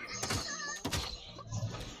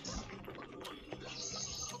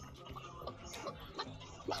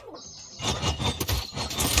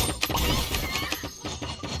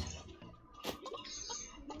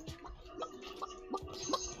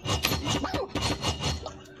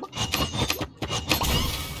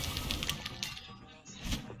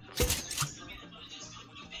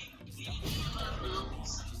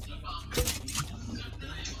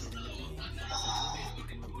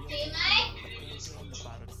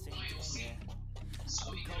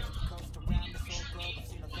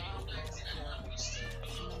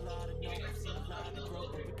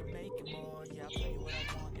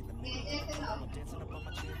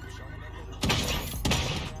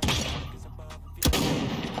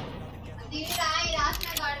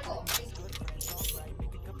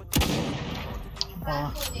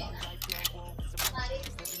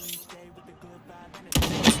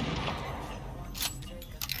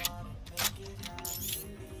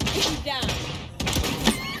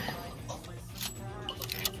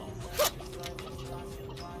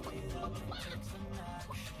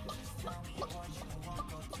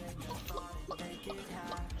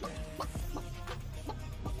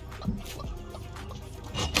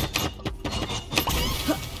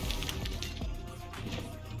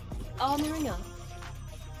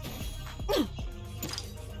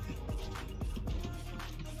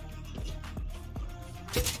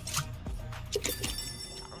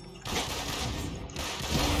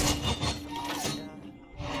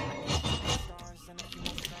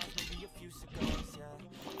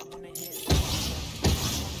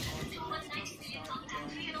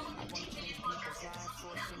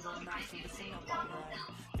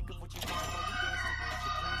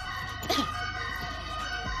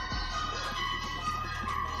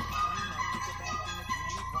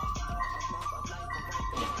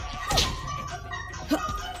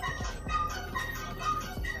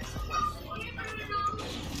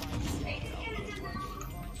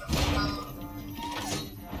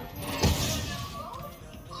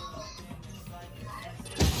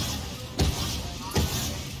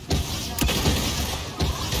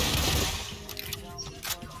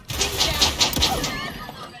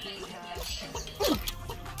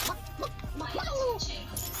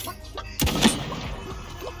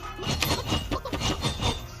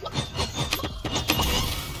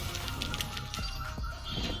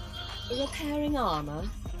 Repairing armor.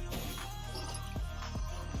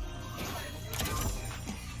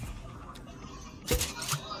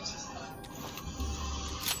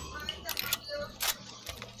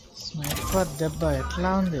 స్నైపర్ దెబ్బ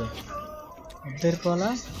ఎట్లా ఉంది?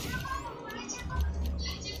 ఉద్దరిపోలా?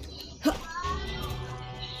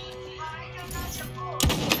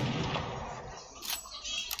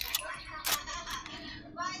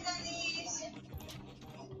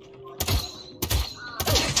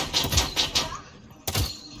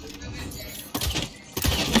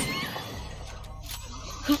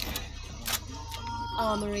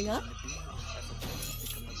 Armoring up.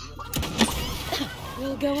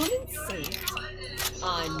 We'll go on and see.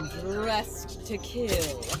 I'm dressed to kill.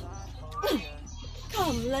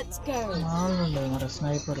 Come, let's go. మామూలు మరి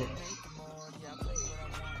sniper.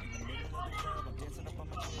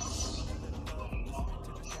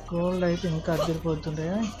 Gold అయితే ఇంకా అద్దరిపోతుండే.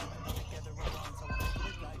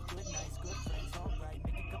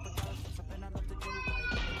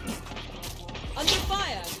 Under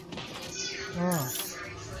fire.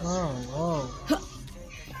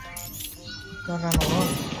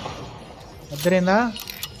 అద్దరిందా?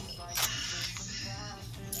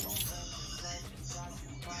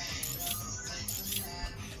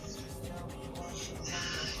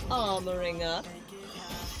 Armoring up.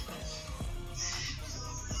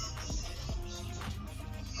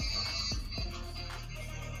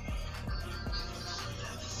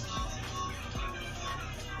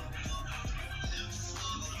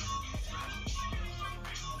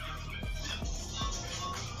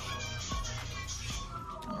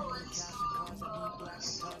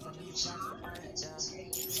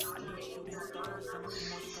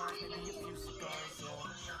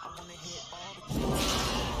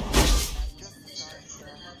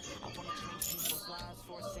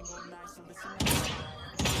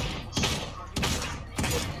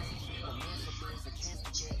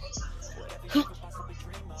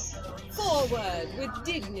 Forward with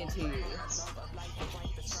dignity.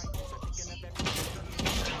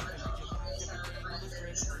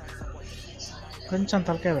 కొంచెం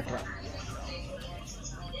తలకాయ పెట్టరా.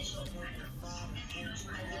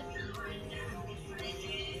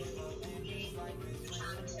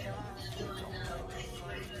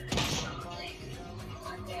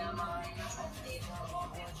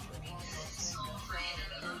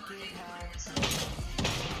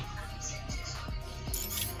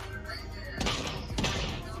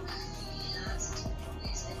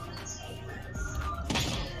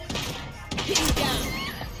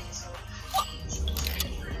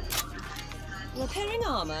 Repairing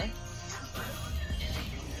armor.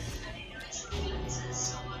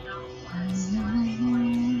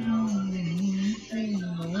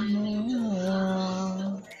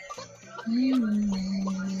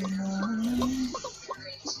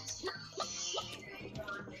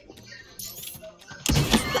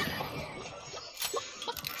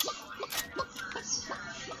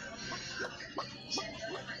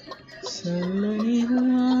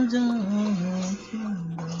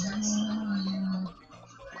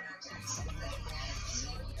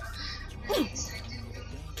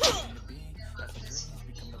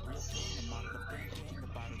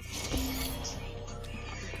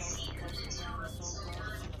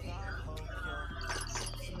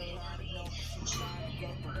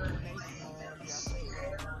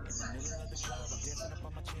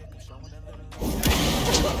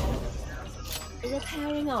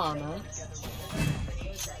 Repairing armor.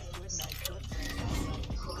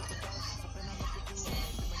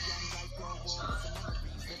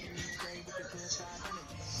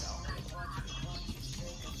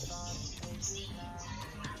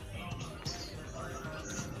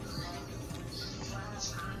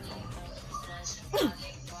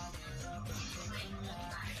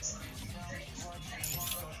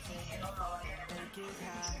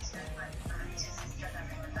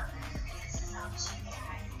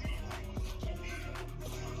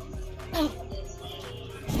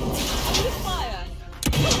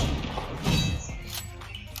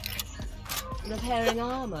 Repairing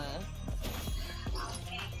armor.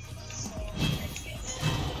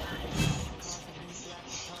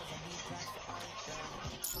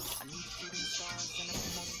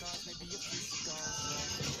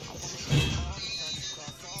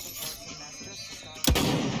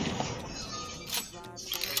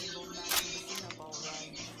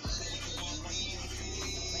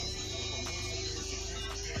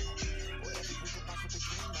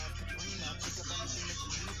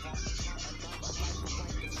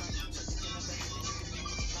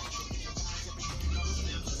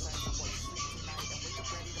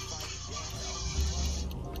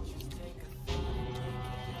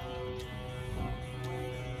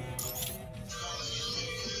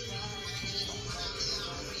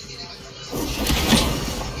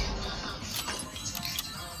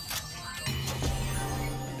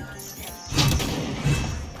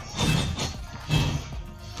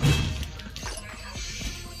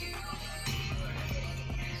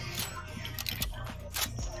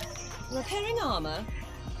 armor.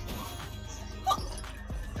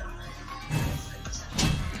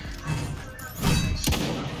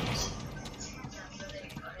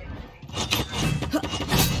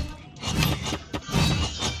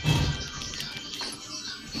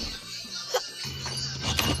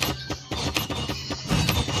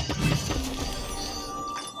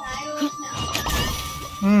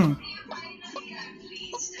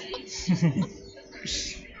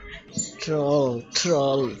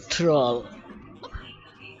 Troll.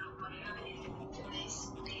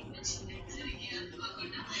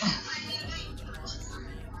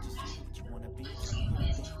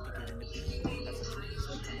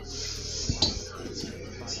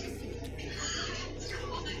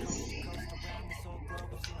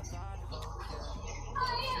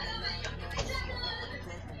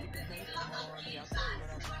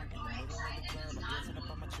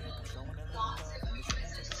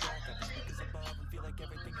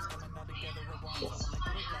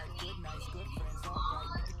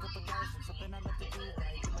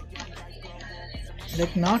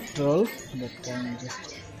 Like not troll, but I'm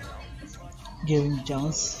just giving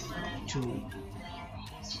chance to.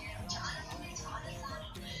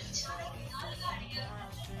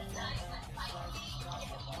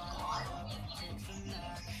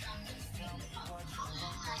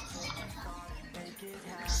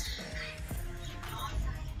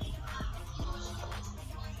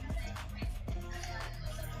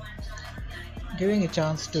 Giving a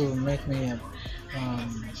chance to make me a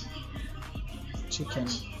chicken.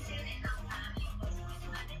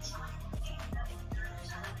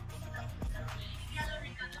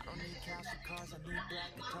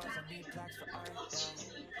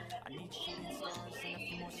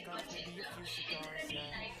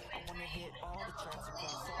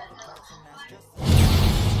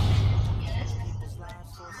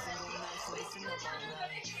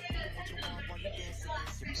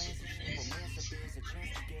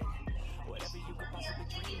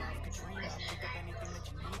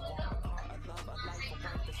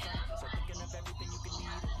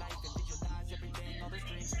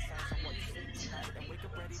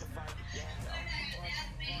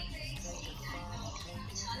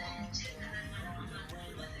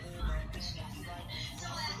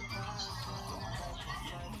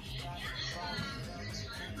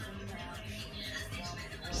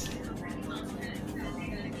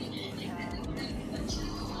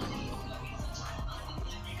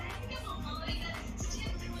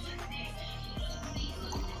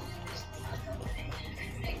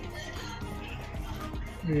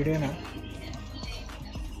 వీడేనా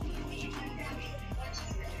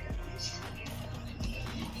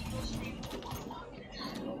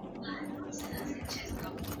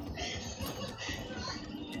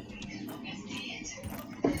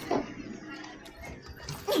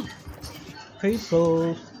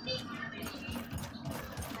people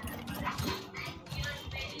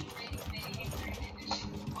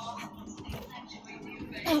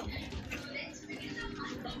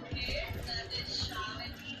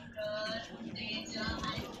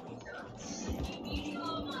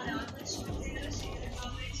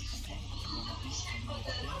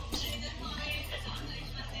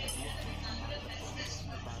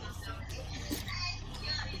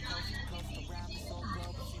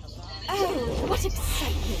What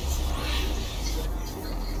excitement!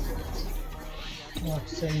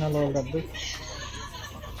 Signal డబ్బు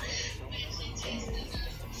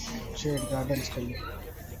shade గార్డెన్స్కి వెళ్ళి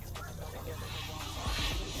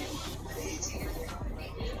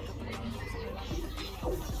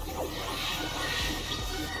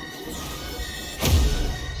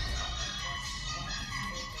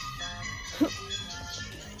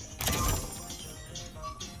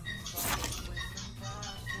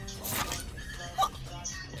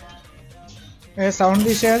ఏ sound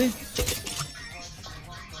తీసేయాలి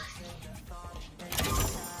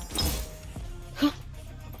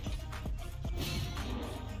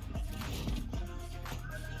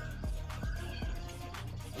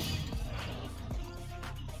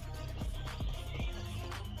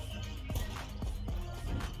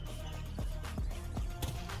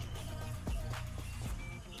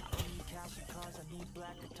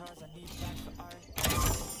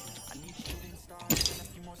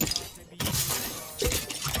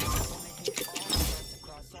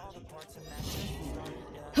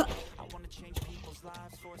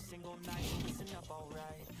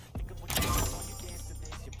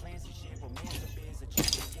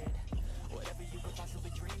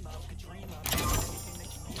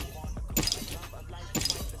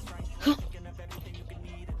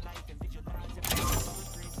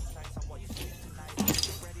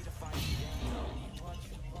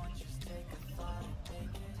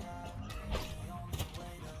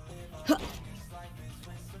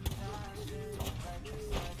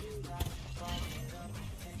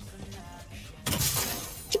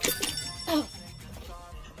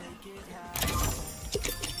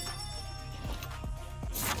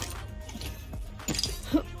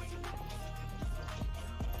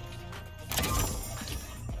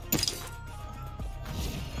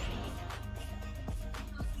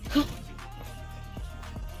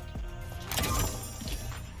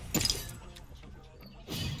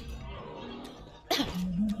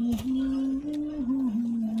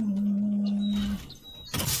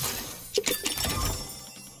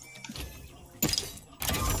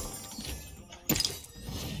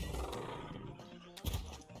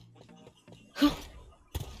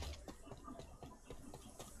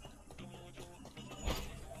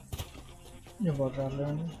ఎవరు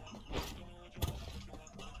రాలేండి.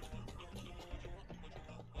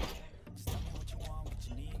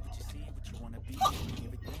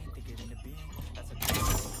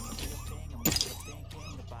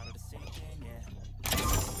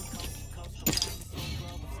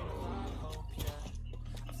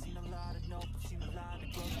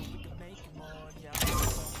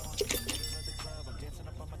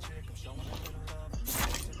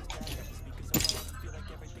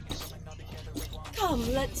 Come,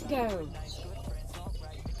 let's go.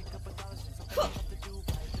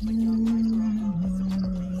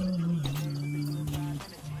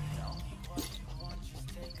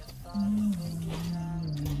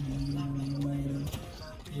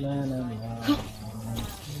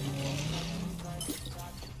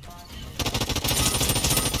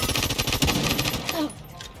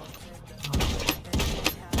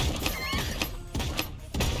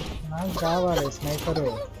 నాకు కావాలి sniper.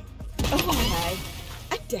 Oh,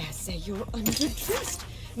 I dare say you're underdressed,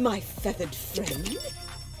 my feathered friend.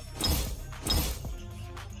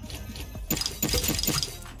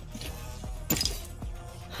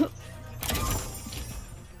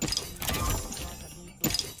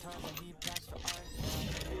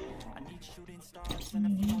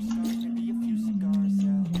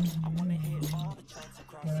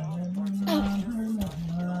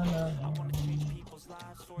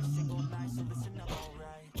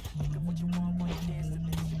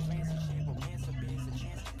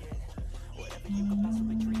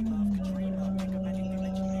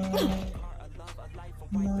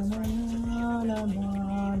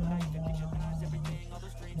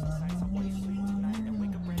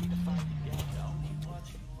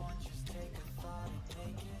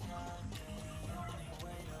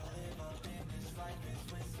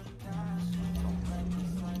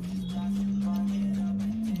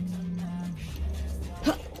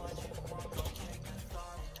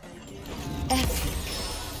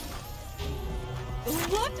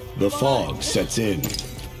 The fog sets in.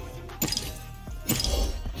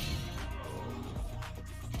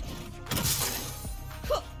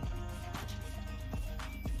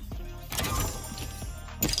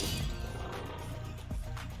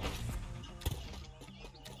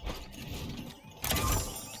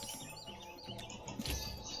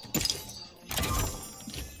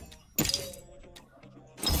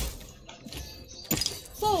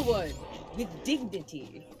 Forward with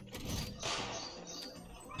dignity.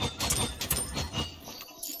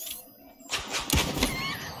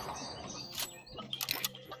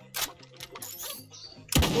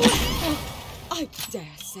 I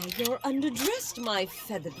dare say you're underdressed, my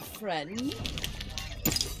feathered friend.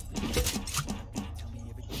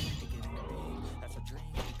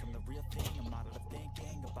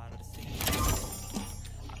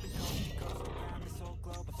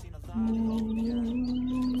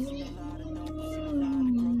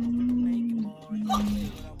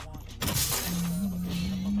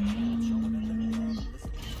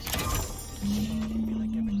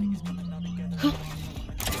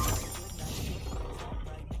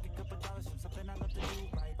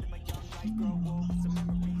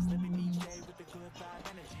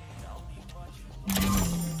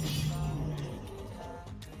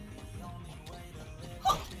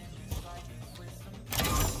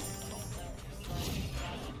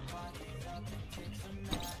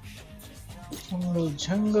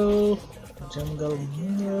 Jungle, jungle,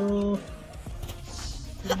 jungle.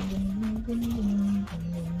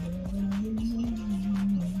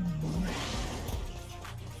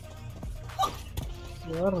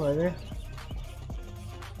 You're ready.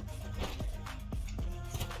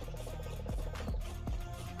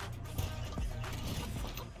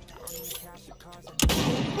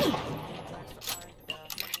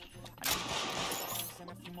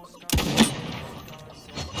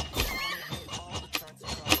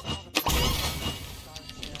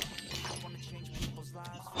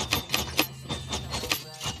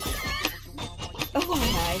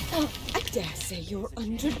 I dare say you're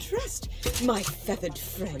underdressed, my feathered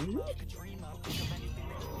friend.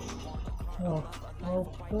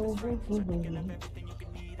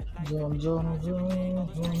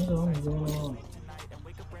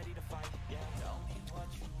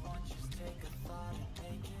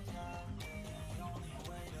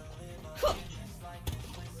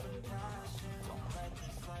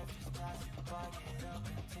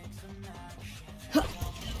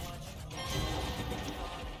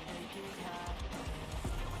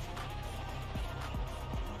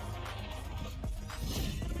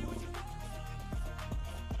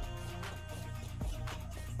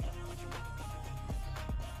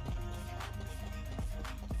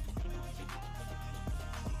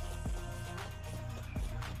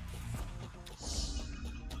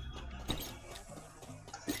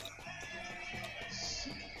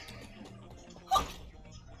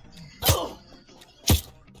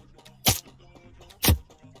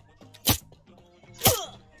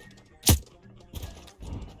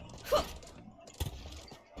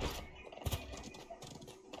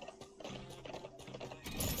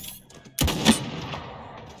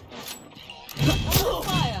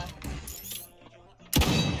 Fire!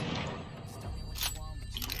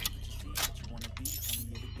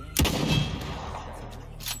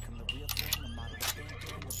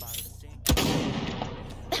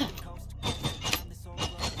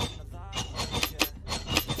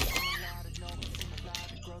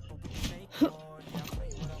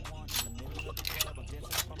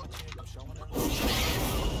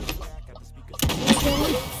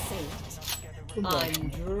 I'm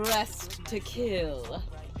dressed to kill.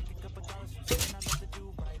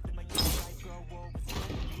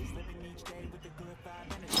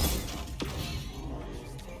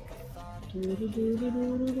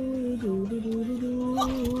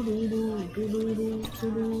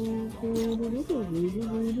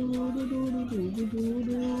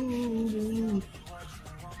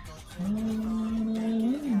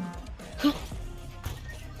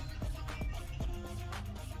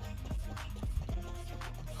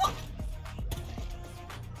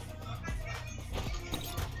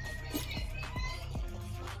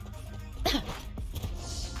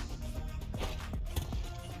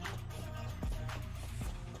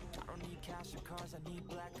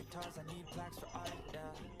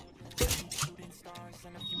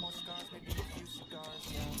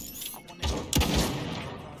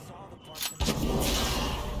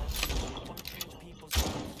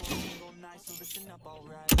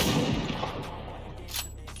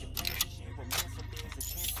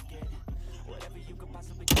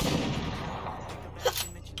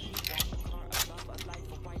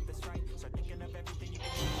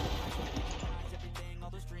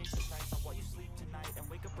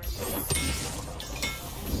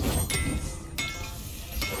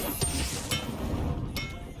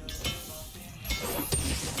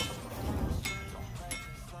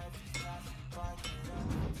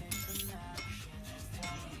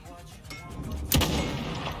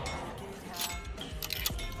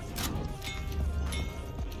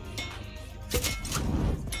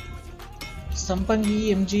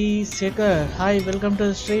 Sampangi MG Sekhar, hi, welcome to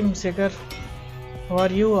the stream. Sekhar, how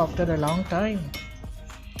are you after a long time?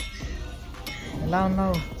 Hello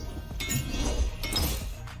now.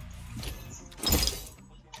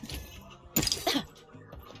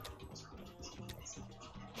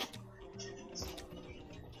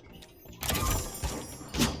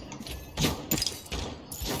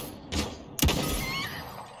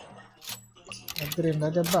 Adrinda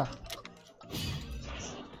debba.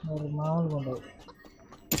 మామూలుగా ఉండవు.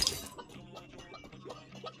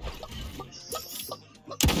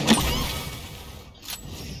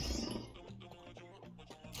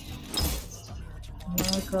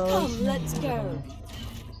 Come, let's go.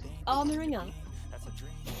 Armoring up.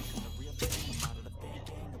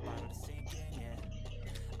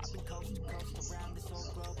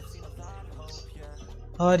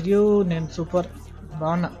 How are you? నేను super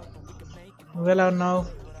బాగున్నా. నువ్వెలా ఉన్నావు?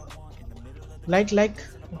 Like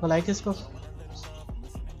ఒక like వేసుకో.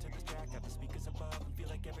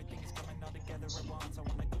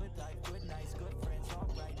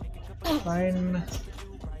 Fine.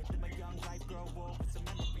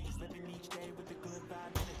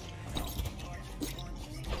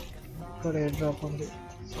 ఇక్కడ air drop ఉంది.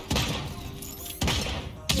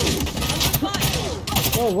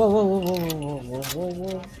 ఓ ఓ ఓ ఓ ఓ ఓ ఓ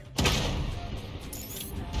ఓ.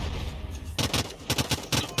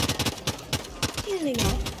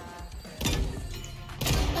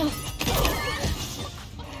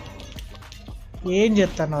 ఏం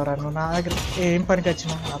చెప్తానవరా నువ్వు? నా దగ్గర ఏం పనికి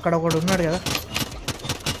వచ్చినా? అక్కడ ఒకడు ఉన్నాడు కదా.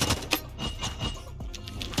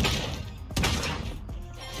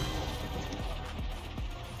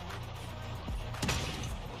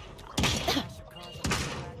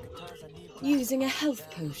 Using a health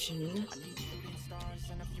potion.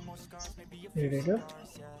 ఏడేడు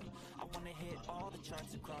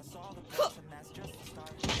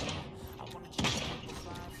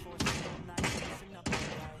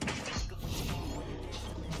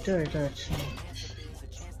ఇటు వచ్చింది.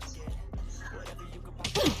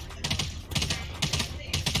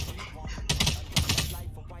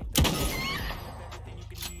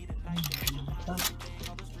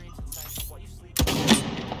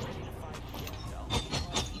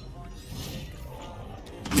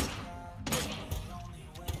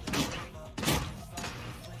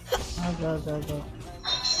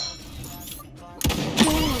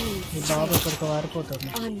 ఈ బాబు ఇక్కడికి వారిపోతుంది.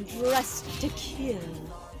 I'm dressed to kill.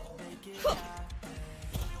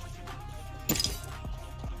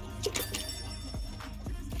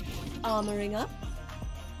 Armoring up.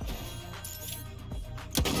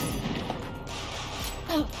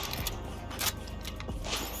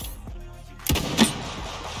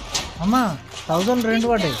 అమ్మా 1000 రెండు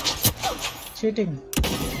పడ్డాయి. చీటింగ్.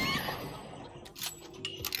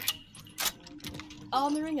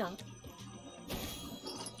 Armoring up.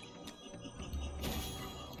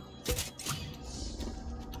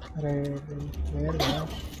 అరే wear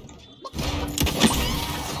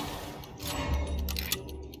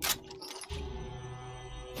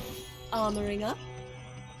Armoring up.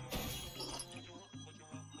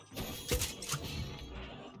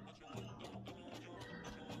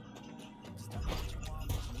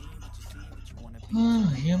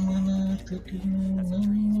 Yamuna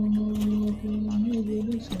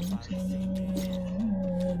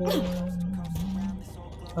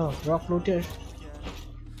rock looted.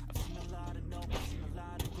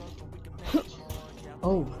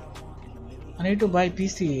 Oh, I need to buy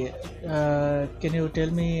PC. Can you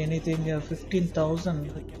tell me anything? 15,000.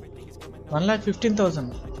 1,15,000.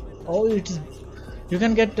 Oh, it is. You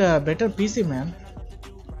can get better PC, man.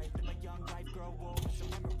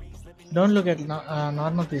 Don't look at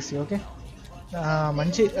normal PC, okay?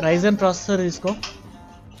 మంచి Ryzen processor తీసుకో.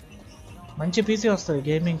 మంచి PC వస్తుంది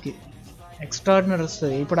గేమింగ్కి, extraordinary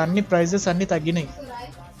వస్తుంది. ఇప్పుడు అన్ని prices అన్నీ తగ్గినాయి.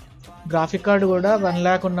 Graphic card కూడా 1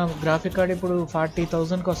 lakh ఉన్న గ్రాఫిక్ కార్డు ఇప్పుడు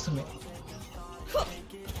 40,000కి వస్తుంది.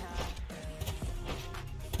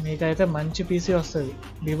 మీకైతే మంచి పీసీ వస్తుంది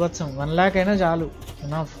బీభత్సం. 1 lakh అయినా చాలు,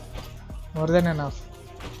 enough, more than enough.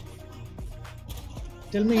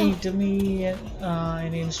 Tell me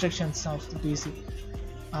any instructions of the PC.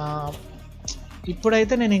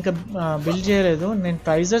 ఇప్పుడైతే నేను ఇంకా బిల్డ్ చేయలేదు, నేను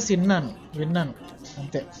ప్రైజెస్ విన్నాను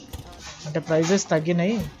అంతే. అంటే ప్రైజెస్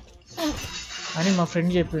తగ్గినాయి అని మా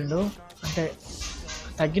ఫ్రెండ్ చెప్పిండు. అంటే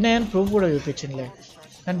తగ్గినాయని ప్రూఫ్ కూడా చూపించిందిలే,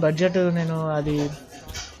 కానీ బడ్జెట్ నేను అది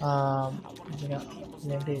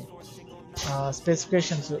ఏంటి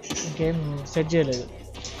స్పెసిఫికేషన్స్ ఇంకేం సెట్ చేయలేదు.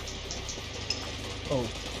 ఓ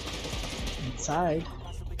inside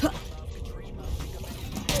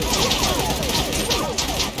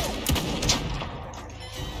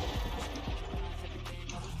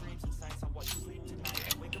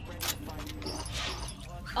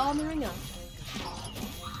Armoring up.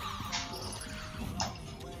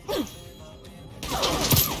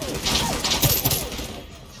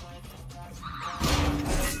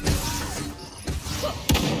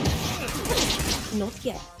 Not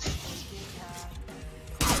yet.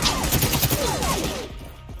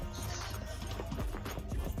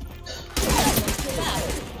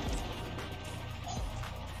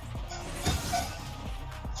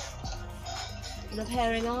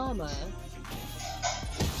 Repairing armor.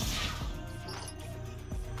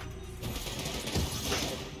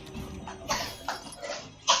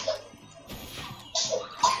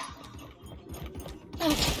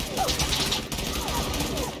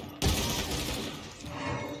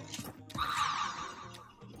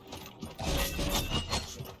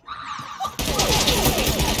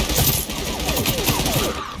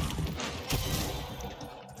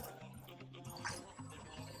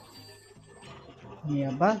 నీ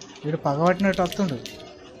అబ్బా వీడు పగబట్టినట్టు వస్తుండు.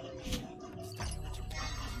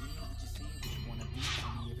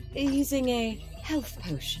 Using a health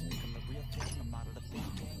potion.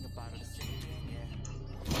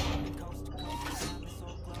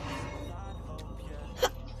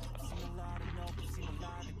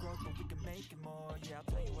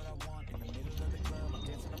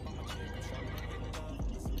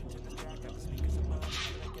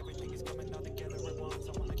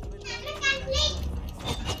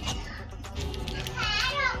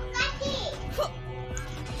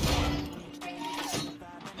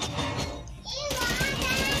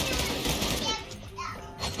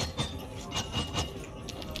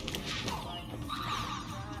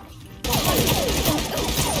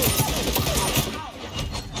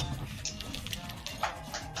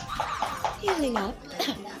 Healing up.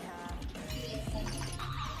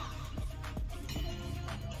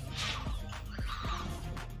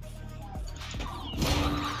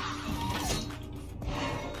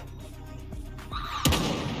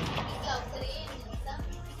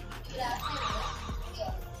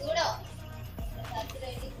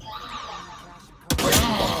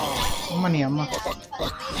 అమ్మ నీ అమ్మ.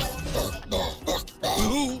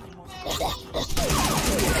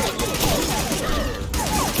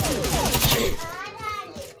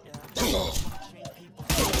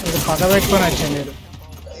 పగబెట్టుకొని వచ్చాను నేను.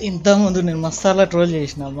 ఇంతకుముందు నేను మసాలా ట్రోల్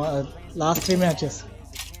చేసిన లాస్ట్ 3 మ్యాచెస్.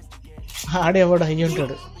 ఆడేవాడు అయ్యి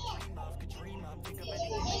ఉంటాడు.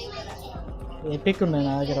 ఎపిక్ ఉన్నాయి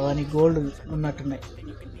నా దగ్గర, వాని గోల్డ్ ఉన్నట్టున్నాయి.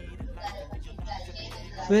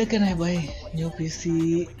 Where can I by new PC?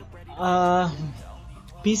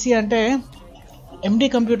 PC అంటే ఎండి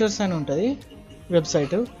కంప్యూటర్స్ అని ఉంటుంది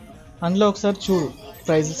వెబ్సైట్, అందులో ఒకసారి చూడు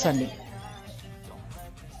ప్రైజెస్ అన్నీ.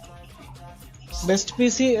 బెస్ట్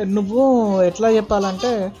పీసీ నువ్వు ఎట్లా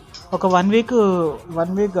చెప్పాలంటే ఒక 1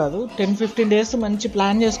 వీక్ కాదు 10-15 డేస్ మంచి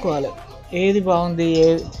ప్లాన్ చేసుకోవాలి. ఏది బాగుంది,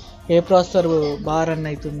 ఏ ప్రాసెసర్ బాగా రన్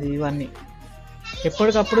అవుతుంది, ఇవన్నీ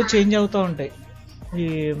ఎప్పటికప్పుడు చేంజ్ అవుతూ ఉంటాయి ఈ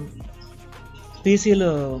పీసీలు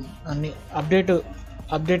అన్నీ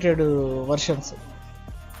updated versions.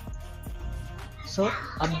 So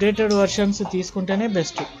updated versions తీసుకుంటేనే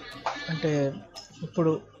బెస్ట్. అంటే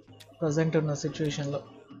ఇప్పుడు ప్రజెంట్ ఉన్న సిచ్యువేషన్లో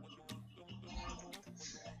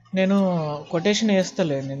నేను కొటేషన్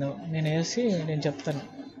వేస్తలే, నేను వేసి నేను చెప్తాను.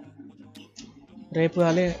 రేపు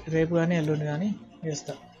కానీ ఎల్లుండి కానీ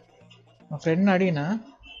వేస్తా. మా ఫ్రెండ్ని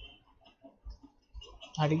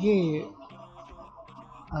అడిగి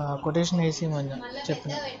కొటేషన్ వేసి మంచి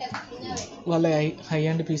చెప్పిన. వాళ్ళ హై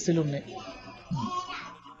అండ్ పీసీలు ఉన్నాయి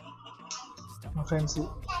మా ఫ్రెండ్స్.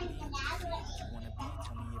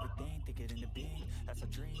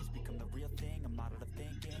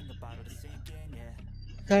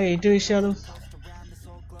 ఇంకా ఏంటి విషయాలు?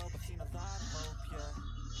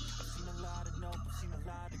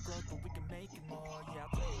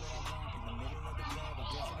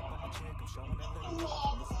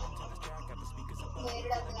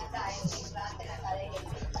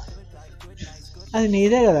 అది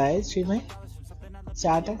నీదే కదా శ్రీమయ్?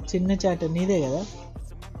 చిన్న చాట నీదే కదా?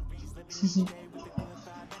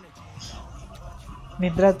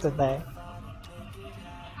 నిద్ర వస్తుందా?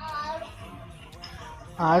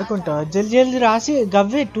 ఆడుకుంటావా? జల్దీ రాసి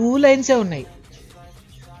గవ్వే 2 లైన్సే ఉన్నాయి.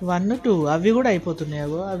 1, 2 అవి కూడా అయిపోతున్నాయి.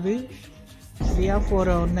 అవి 3 or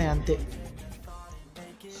 4 ఉన్నాయి అంతే.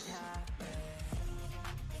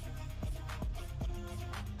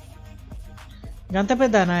 గంత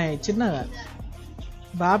పెద్దనా? చిన్నగా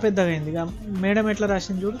బాగా పెద్దగా అయింది. మేడం ఎట్లా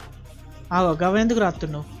రాసింది చూడు. గవ్వ ఎందుకు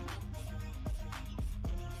రాస్తున్నావు?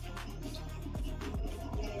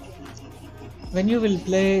 When you will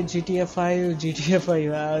play GTA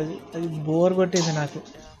 5 అది బోర్ కొట్టింది నాకు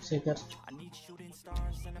శేఖర్.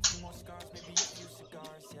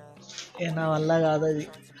 నా వల్ల కాదు అది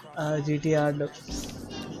GTA ఆడడం.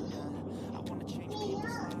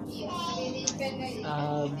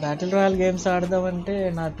 బ్యాటిల్ రాయల్ గేమ్స్ ఆడదామంటే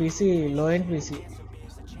నా పీసీ లో ఎండ్ పీసీ.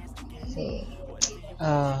 సో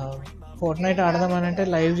ఫోర్ట్నైట్ ఆడదామని అంటే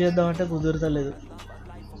లైవ్ చేద్దామంటే కుదురుతలేదు.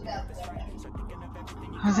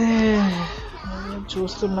 అదే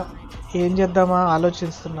చూస్తున్నా ఏం చేద్దామా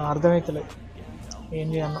ఆలోచిస్తున్నా, అర్థమవుతలేదు ఏం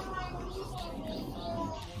చేయాలో.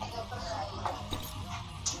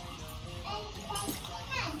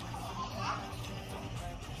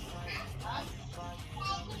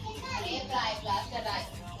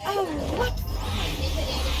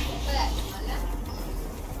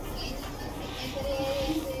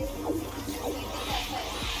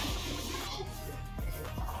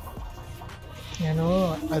 నేను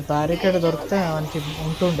అది బ్యారికేడ్ దొరికితే మనకి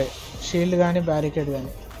ఉంటుండే, షీల్డ్ కానీ బ్యారికేడ్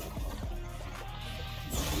కానీ.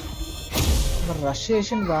 మరి రష్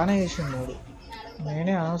చేసిండు, బాగానే చేసిండు వాడు.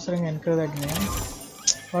 నేనే అనవసరంగా వెనక తగ్గినా.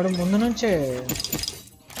 వాడు ముందు నుంచే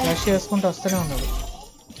రష్ చేసుకుంటూ వస్తూనే ఉన్నాడు.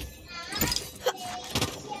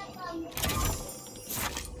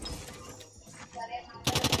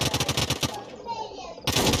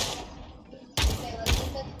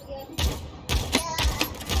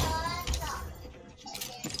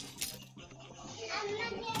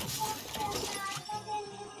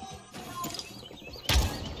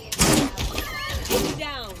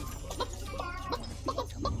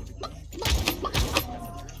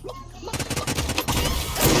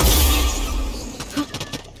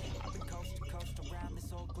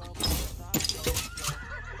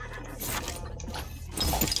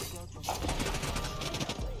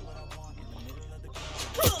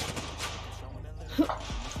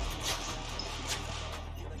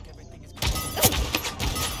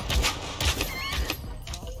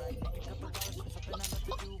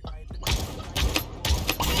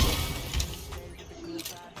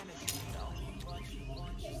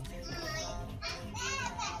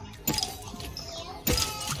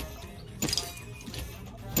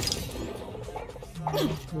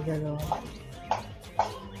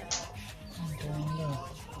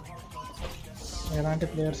 ఎలాంటి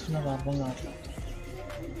ప్లేయర్స్ నాకు అర్థం కావట్లేదు.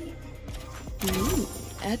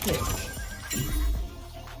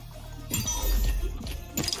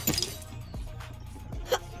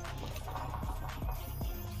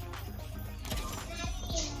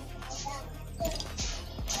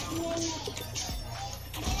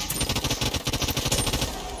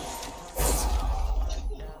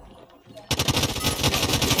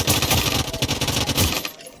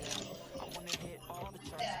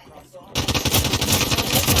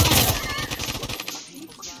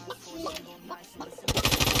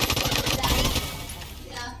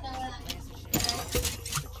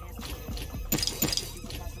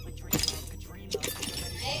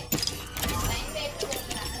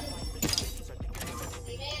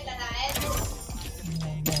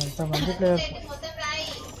 మంచి ప్లేయర్. మొత్తం రాయి.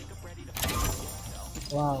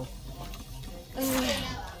 వావ్.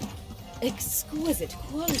 Exquisite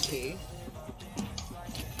quality.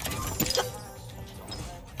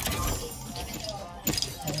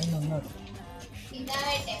 ఉన్నారు. కింద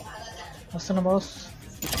పెట్టే బాగా. వస్తున్నా బాస్.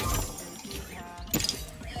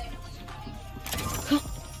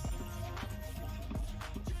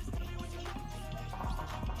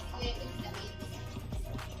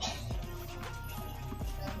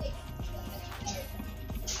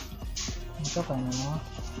 ఇంకా పైన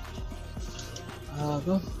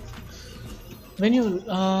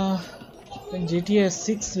when GTA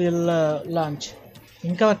 6 will launch,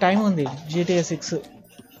 ఇంకా టైం ఉంది. GTA 6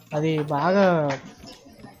 అది బాగా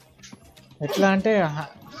ఎట్లా అంటే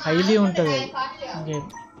హైలీ ఉంటుంది గేమ్.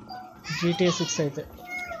 GTA 6 అయితే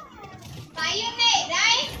రాయి ఉన్నాయి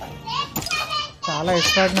రాయి. చాలా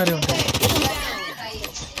ఎక్స్ట్రాడినరీ ఉంటుంది.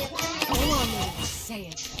 Go on then, say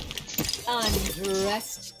it.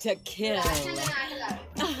 Undressed to kill.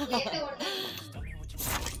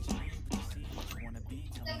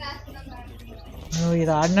 నువ్వు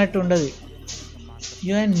ఇది ఆడినట్టు ఉండదు.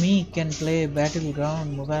 You and me can play battle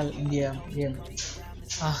ground mobile India game.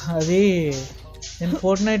 అది నేను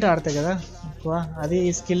ఫోర్ట్నైట్ ఆడతా కదా ఎక్కువ, అది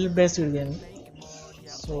skill based game.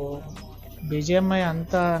 So BGMI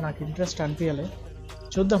అంతా నాకు ఇంట్రెస్ట్ అనిపించలే.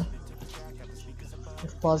 చూద్దాం,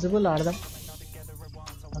 ఇఫ్ పాసిబుల్ ఆడదాం.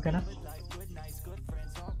 ఓకేనా?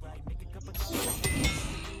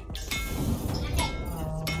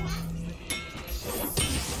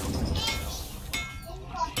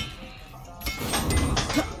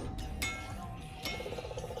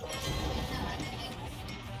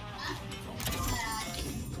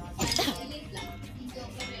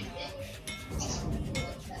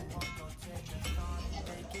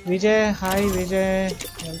 Vijay, hi Vijay,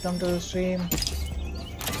 welcome to stream.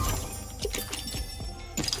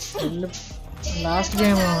 Last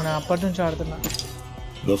game నేను అప్పటి నుంచి ఆడుతున్నా.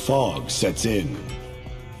 The fog sets in.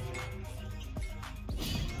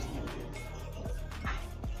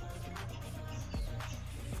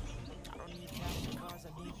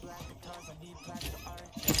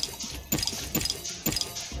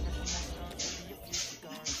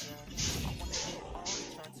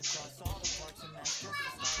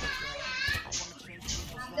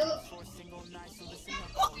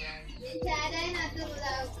 Grand!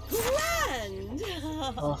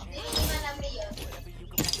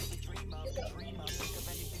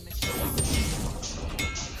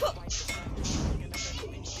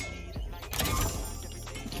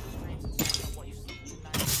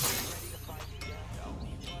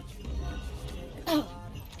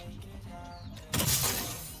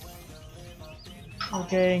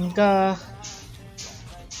 Okay, ఇంకా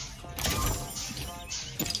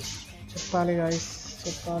చెప్పాలి గాయస్,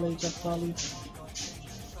 చెప్పాలి.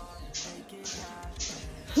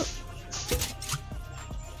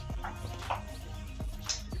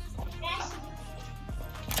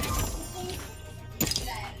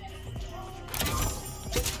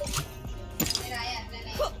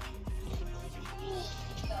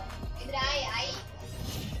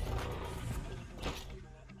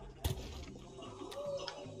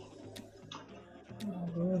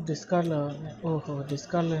 డిస్కార్డ్లో, ఓహో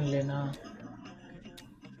డిస్కార్డ్లో లేనా?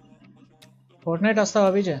 ఫోర్ట్నైట్ వస్తావా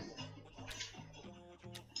విజయ్?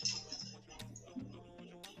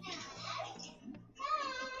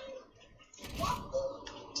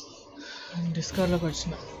 డిస్కార్డ్లోకి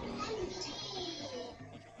వచ్చిన.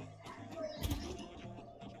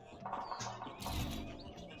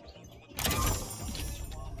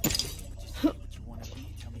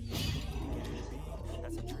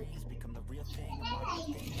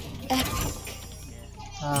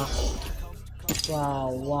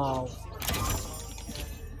 వావ్,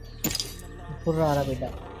 ఇప్పుడు రారా బిడ్డ,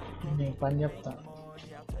 నేను పని చెప్తా.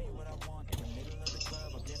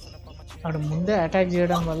 అక్కడ ముందే అటాక్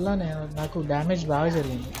చేయడం వల్ల నాకు డ్యామేజ్ బాగా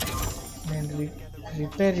జరిగింది. నేను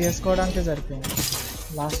రిపేర్ చేసుకోవడానికే సరిపోయింది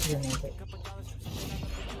లాస్ట్ గేమ్ అయితే.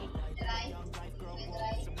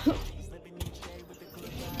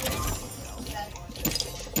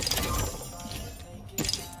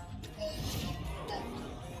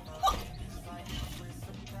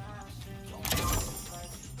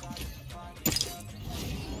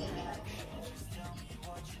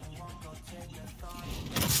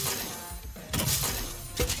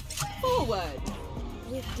 Forward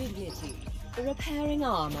with dignity, repairing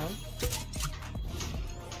armor.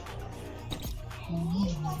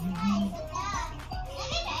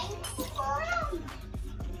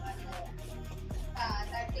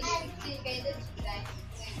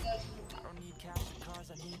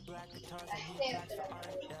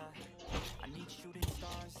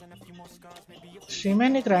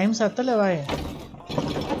 श्रीमैन एक राइम्स आता ले भाई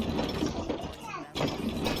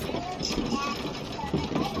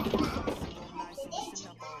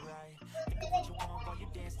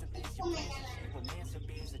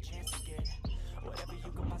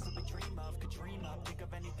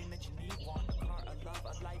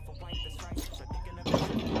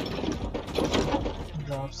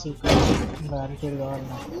ड्रॉप से बैरिकेड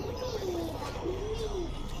डालना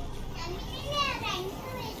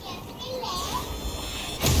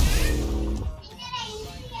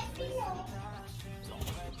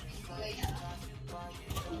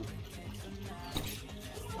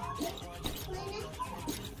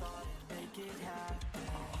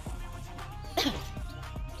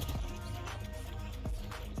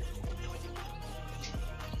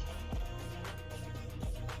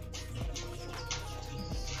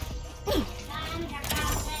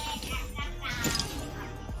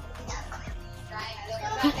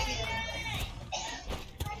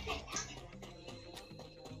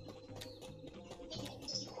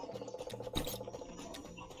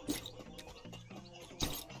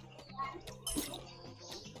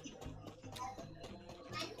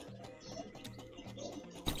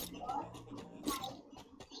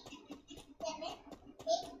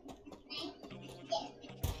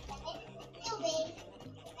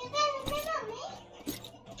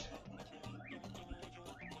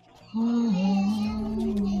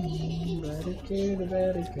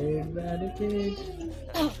Barricade.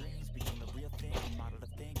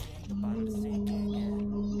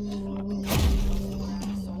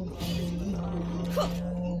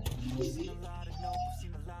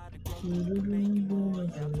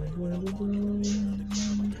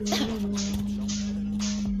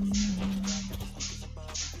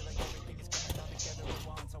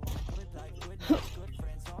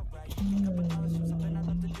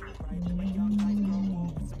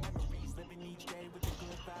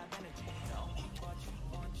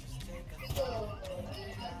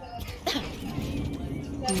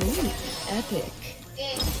 Epic.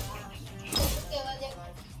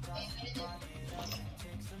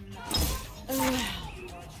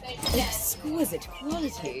 Exquisite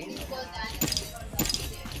quality.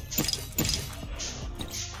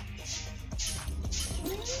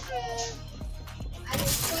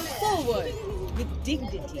 Forward with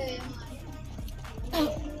dignity.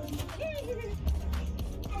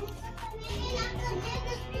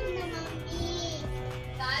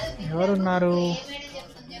 ఎవరున్నారు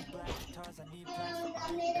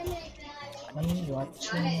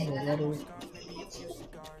వాచింగ్ ఎవరు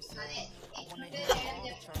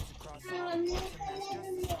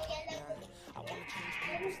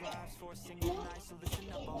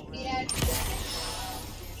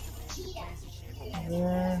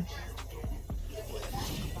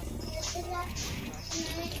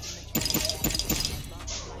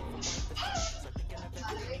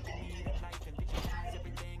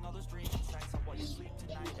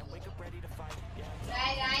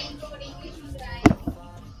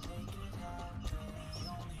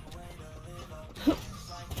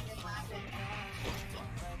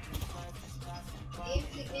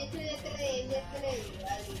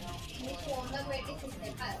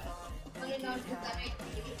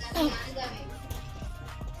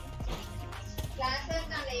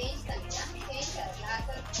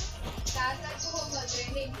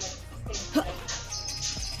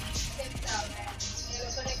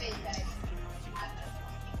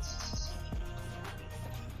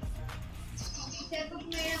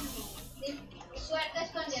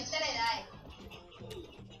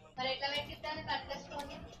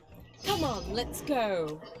Come on, let's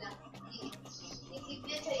go.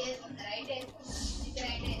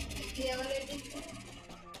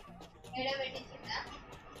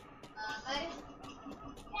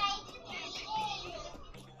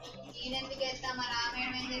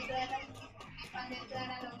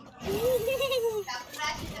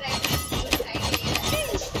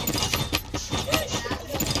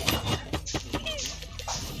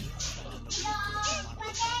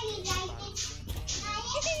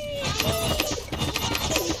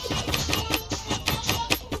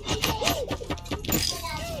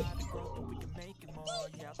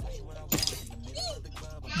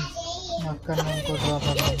 ఇంకో డ్రాప్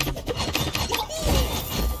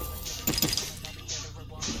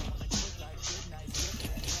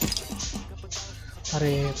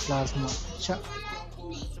అరే ప్లాస్మా చా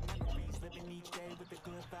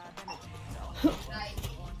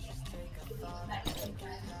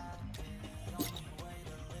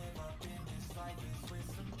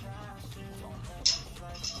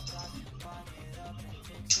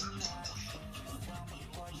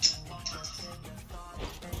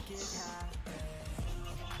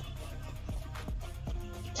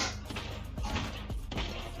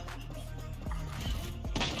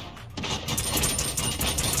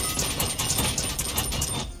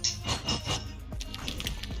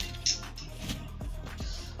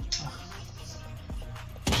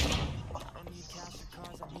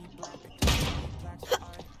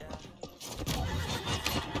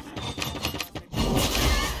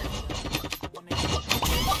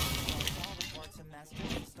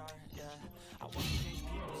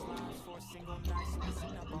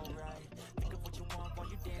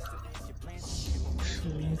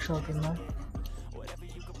Shot now.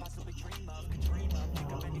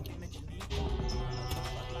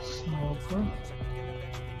 Smoke.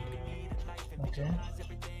 Okay.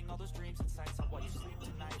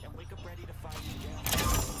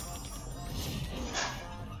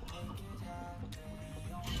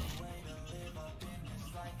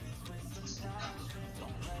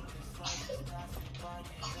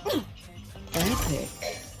 Epic.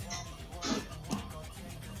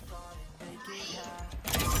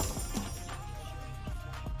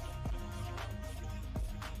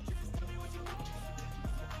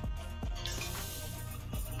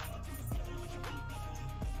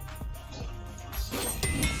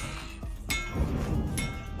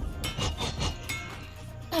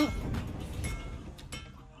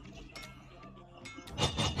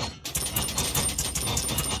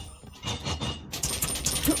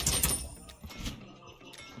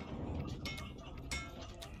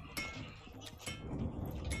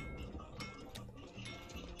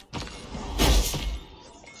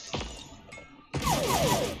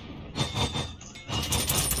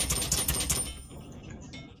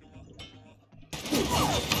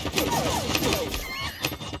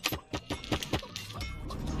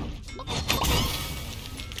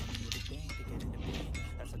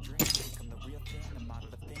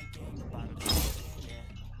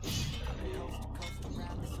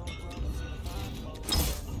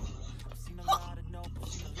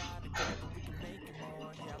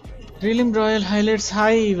 Reeling Royal highlights.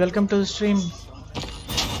 Hi, welcome to the stream.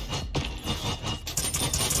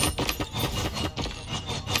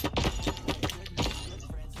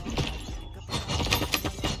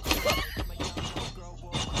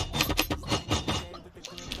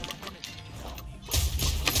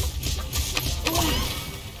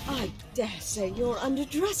 I dare say you're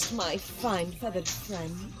underdressed, my fine feathered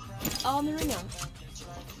friend. Armor enough.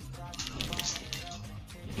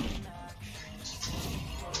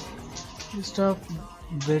 Stuff,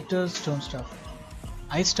 better stone stuff,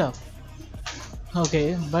 ice stuff.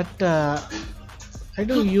 Okay, but I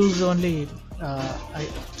do use only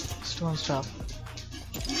stone stuff.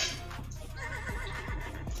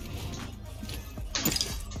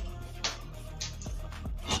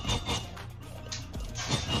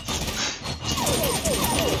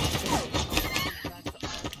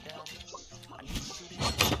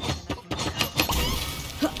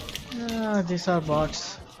 These are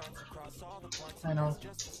bots. I know.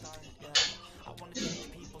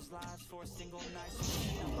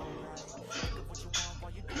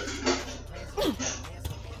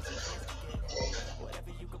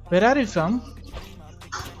 Where are you from?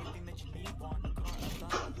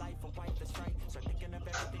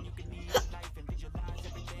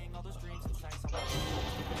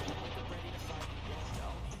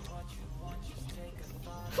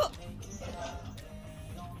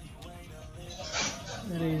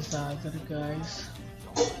 Where is the other guys?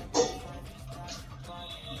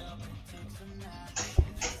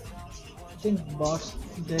 I think bots.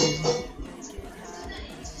 There is no.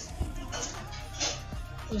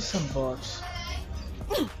 There's some bots.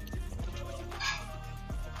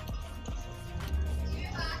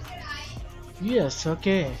 Yes,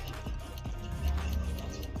 okay.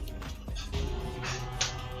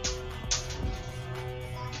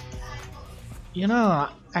 You know,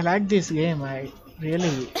 I like this game. I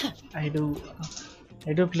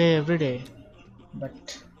do play every day,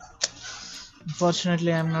 but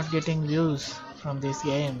unfortunately I'm not getting views from this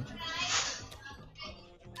game.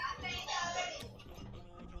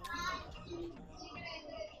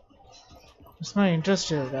 It's my interest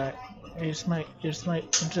here, guy. It's my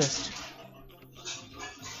interest.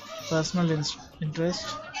 Personal interest.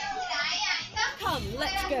 Come,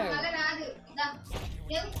 let's go.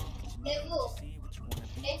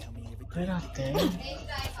 Where are they?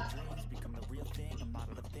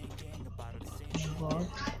 What?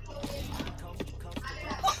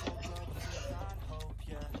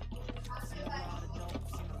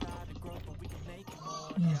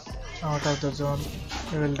 Out of the zone.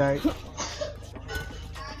 They will die.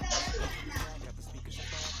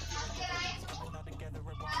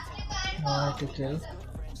 Alright, to kill.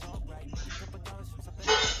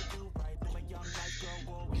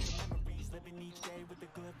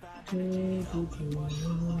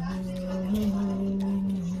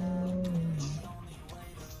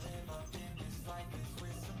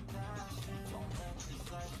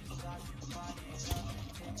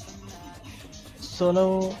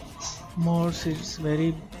 Solo modes is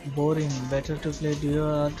very boring. Better to play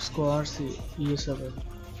duo or squads EU server.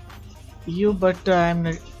 EU, but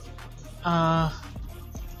I'm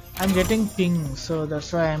I'm getting ping, so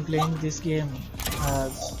that's why I'm playing this game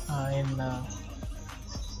in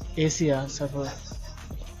Asia server.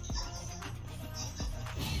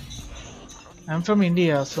 I'm from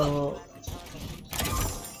India, so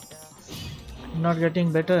I'm not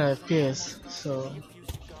getting better FPS. So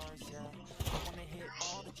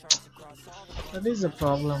that is the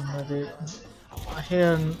problem with it.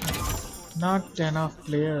 Here, not enough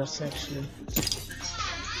players actually.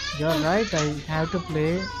 You're right. I have to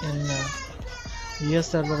play in US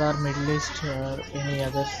server or Middle East or any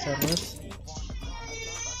other servers,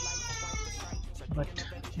 but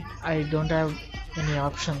I don't have any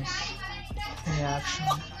options. Any action.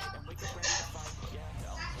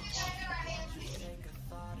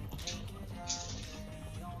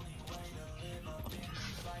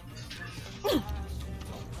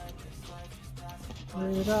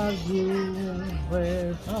 Where are you?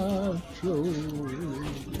 Where are you?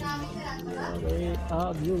 Where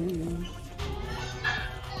are you?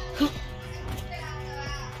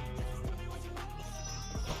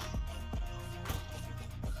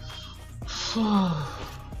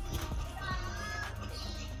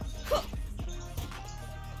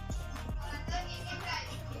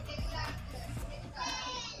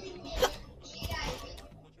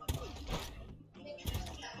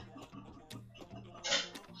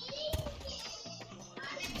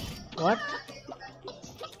 What?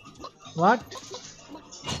 What?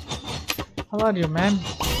 How are you, man?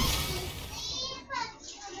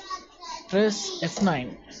 Press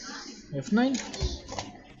F9. F9?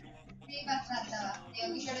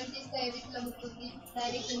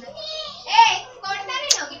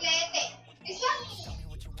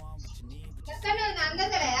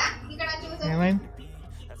 ఏమైంది?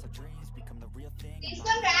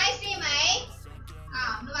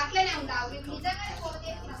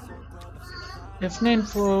 F9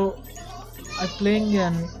 for I'm playing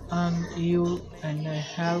on EU and I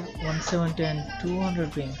have 170 and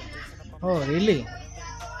 200 ping. Oh really?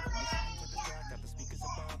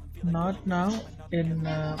 Not now in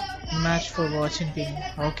match for watching ping.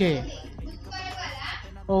 Okay.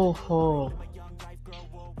 Oh ho.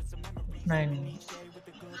 9.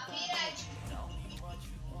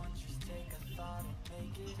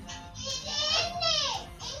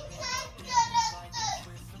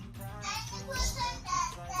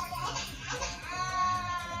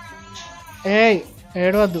 ఏయ్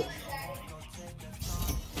ఏడవద్దు.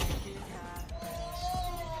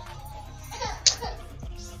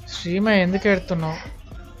 శ్రీమ ఎందుకు ఎడుతున్నావు?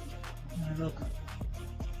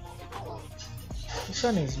 This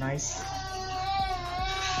one is nice.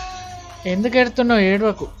 ఎందుకు ఎడుతున్నావు?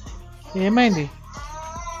 ఏడవకు. ఏమైంది?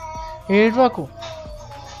 ఏడవకు.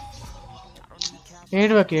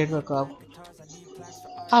 ఏడవకు ఏడవకు.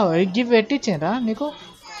 గివ్ పెట్టించారా నీకు?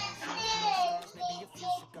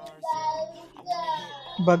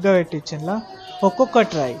 బగ్గా పెట్టించిందా?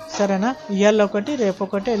 ఒక్కొక్కటి రాయి సరేనా? ఇవాళ ఒకటి, రేపు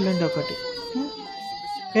ఒకటి, ఎల్లుండి ఒకటి.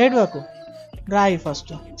 ఏడవకు, రాయి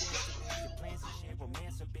first.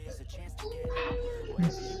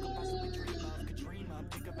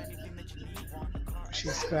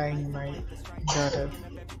 She's crying, my daughter.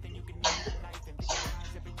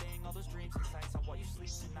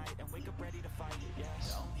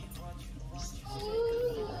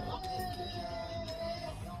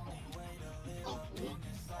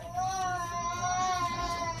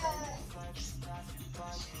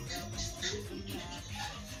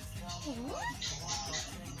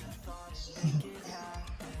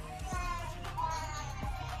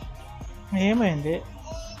 ఏమైంది?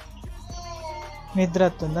 నిద్ర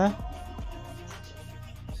వస్తుందా?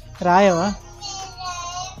 రాయవా?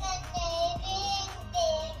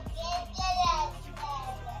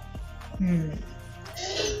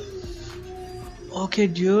 Okay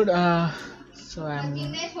dude. So I'm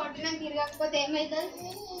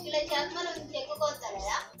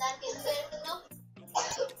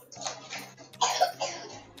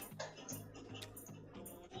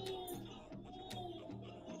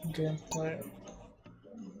gameplay.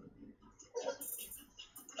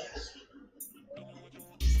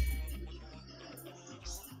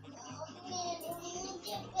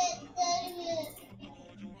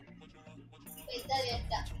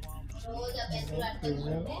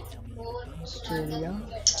 Australia,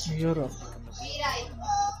 Europe,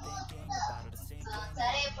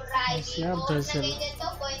 Asia, Brazil.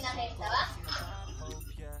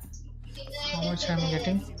 How much I'm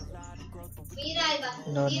getting?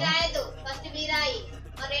 Don't know.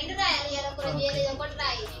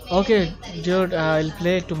 Okay, dude, I'll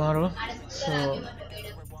play tomorrow. So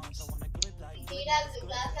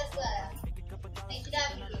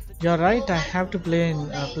You're right, I have to play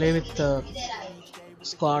with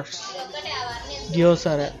squads, ఇదొక్కటే అవన్నీ ఎందుకు? geos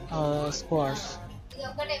or squads.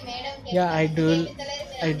 ఇదొక్కటే madam Yeah, I do it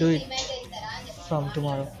remind ఇస్తారా అని చెప్పి from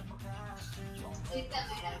tomorrow. ఇస్తా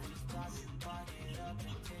madam.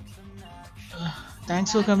 Thanks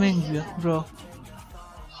for coming, bro.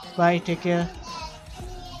 Bye, take care.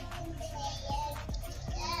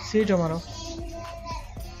 See you tomorrow.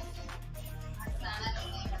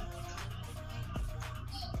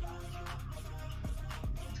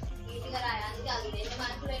 నీట్గా రాయాలి. అందుకే అది 2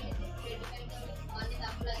 మార్కులు పెట్టింది. 2 పెట్టింది. అన్ని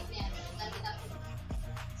తప్పులు వచ్చినాయి అన్ని తప్పులు.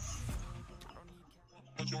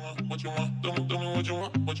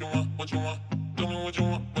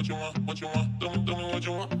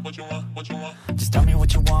 Just tell me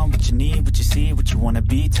what you want, what you need, what you see, what you wanna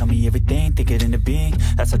be. Tell me everything, think it into being.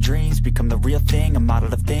 That's how dreams become the real thing. I'm out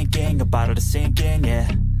of thinking, about it to sinking, yeah.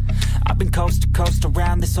 I've been coast to coast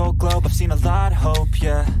around this whole globe. I've seen a lot of hope,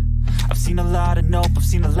 yeah. I've seen a lot of nope, I've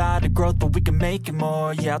seen a lot of growth, but we can make it more.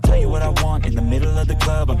 Yeah, I'll tell you what I want in the middle of the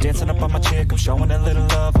club. I'm dancing up on my chick, I'm showing a little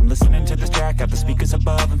love. I'm listening to this track, got the speakers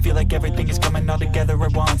above, and feel like everything is coming all together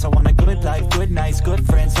at once. I want a good life, good nights, good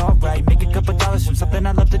friends, alright. Make a couple dollars from something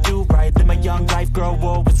I love to do right. Live my young life, grow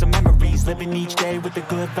old with some memories. Living each day with a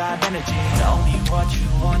good vibe energy. Tell me what you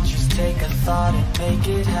want, just take a thought and make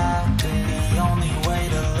it happen. The only way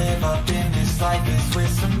to live up in this life is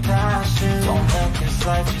with some passion. Don't let this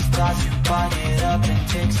life just toss you by, get up and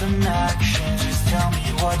take some action. Just tell me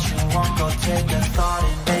what you want, go take a thought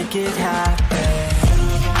and make it happen.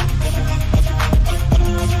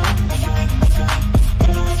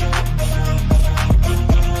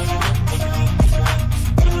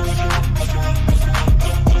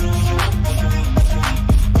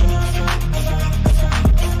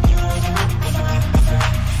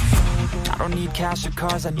 I don't need cash or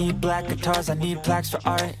cars, I need black guitars, I need plaques for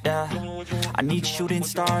art, yeah. I need shooting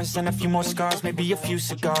stars and a few more scars, maybe a few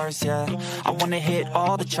cigars, yeah. I wanna hit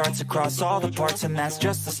all the charts across all the parts, and that's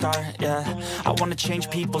just the start, yeah. I wanna change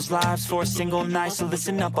people's lives for a single night, so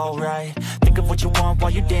listen up, alright. Think of what you want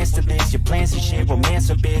while you dance to this. Your plans and shit, romance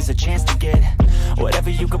or biz, a chance to get whatever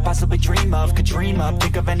you could possibly dream of. Could dream up,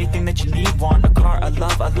 think of anything that you need. Want a car, a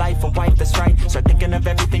love, a life, a wife, that's right. Start thinking of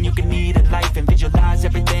everything you can need in life, and visualize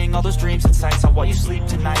everything, all those dreams and sights. How while you sleep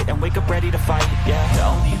tonight and wake up ready to fight, yeah.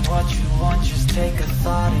 Tell me what you want, just take a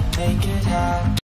thought and make it happen.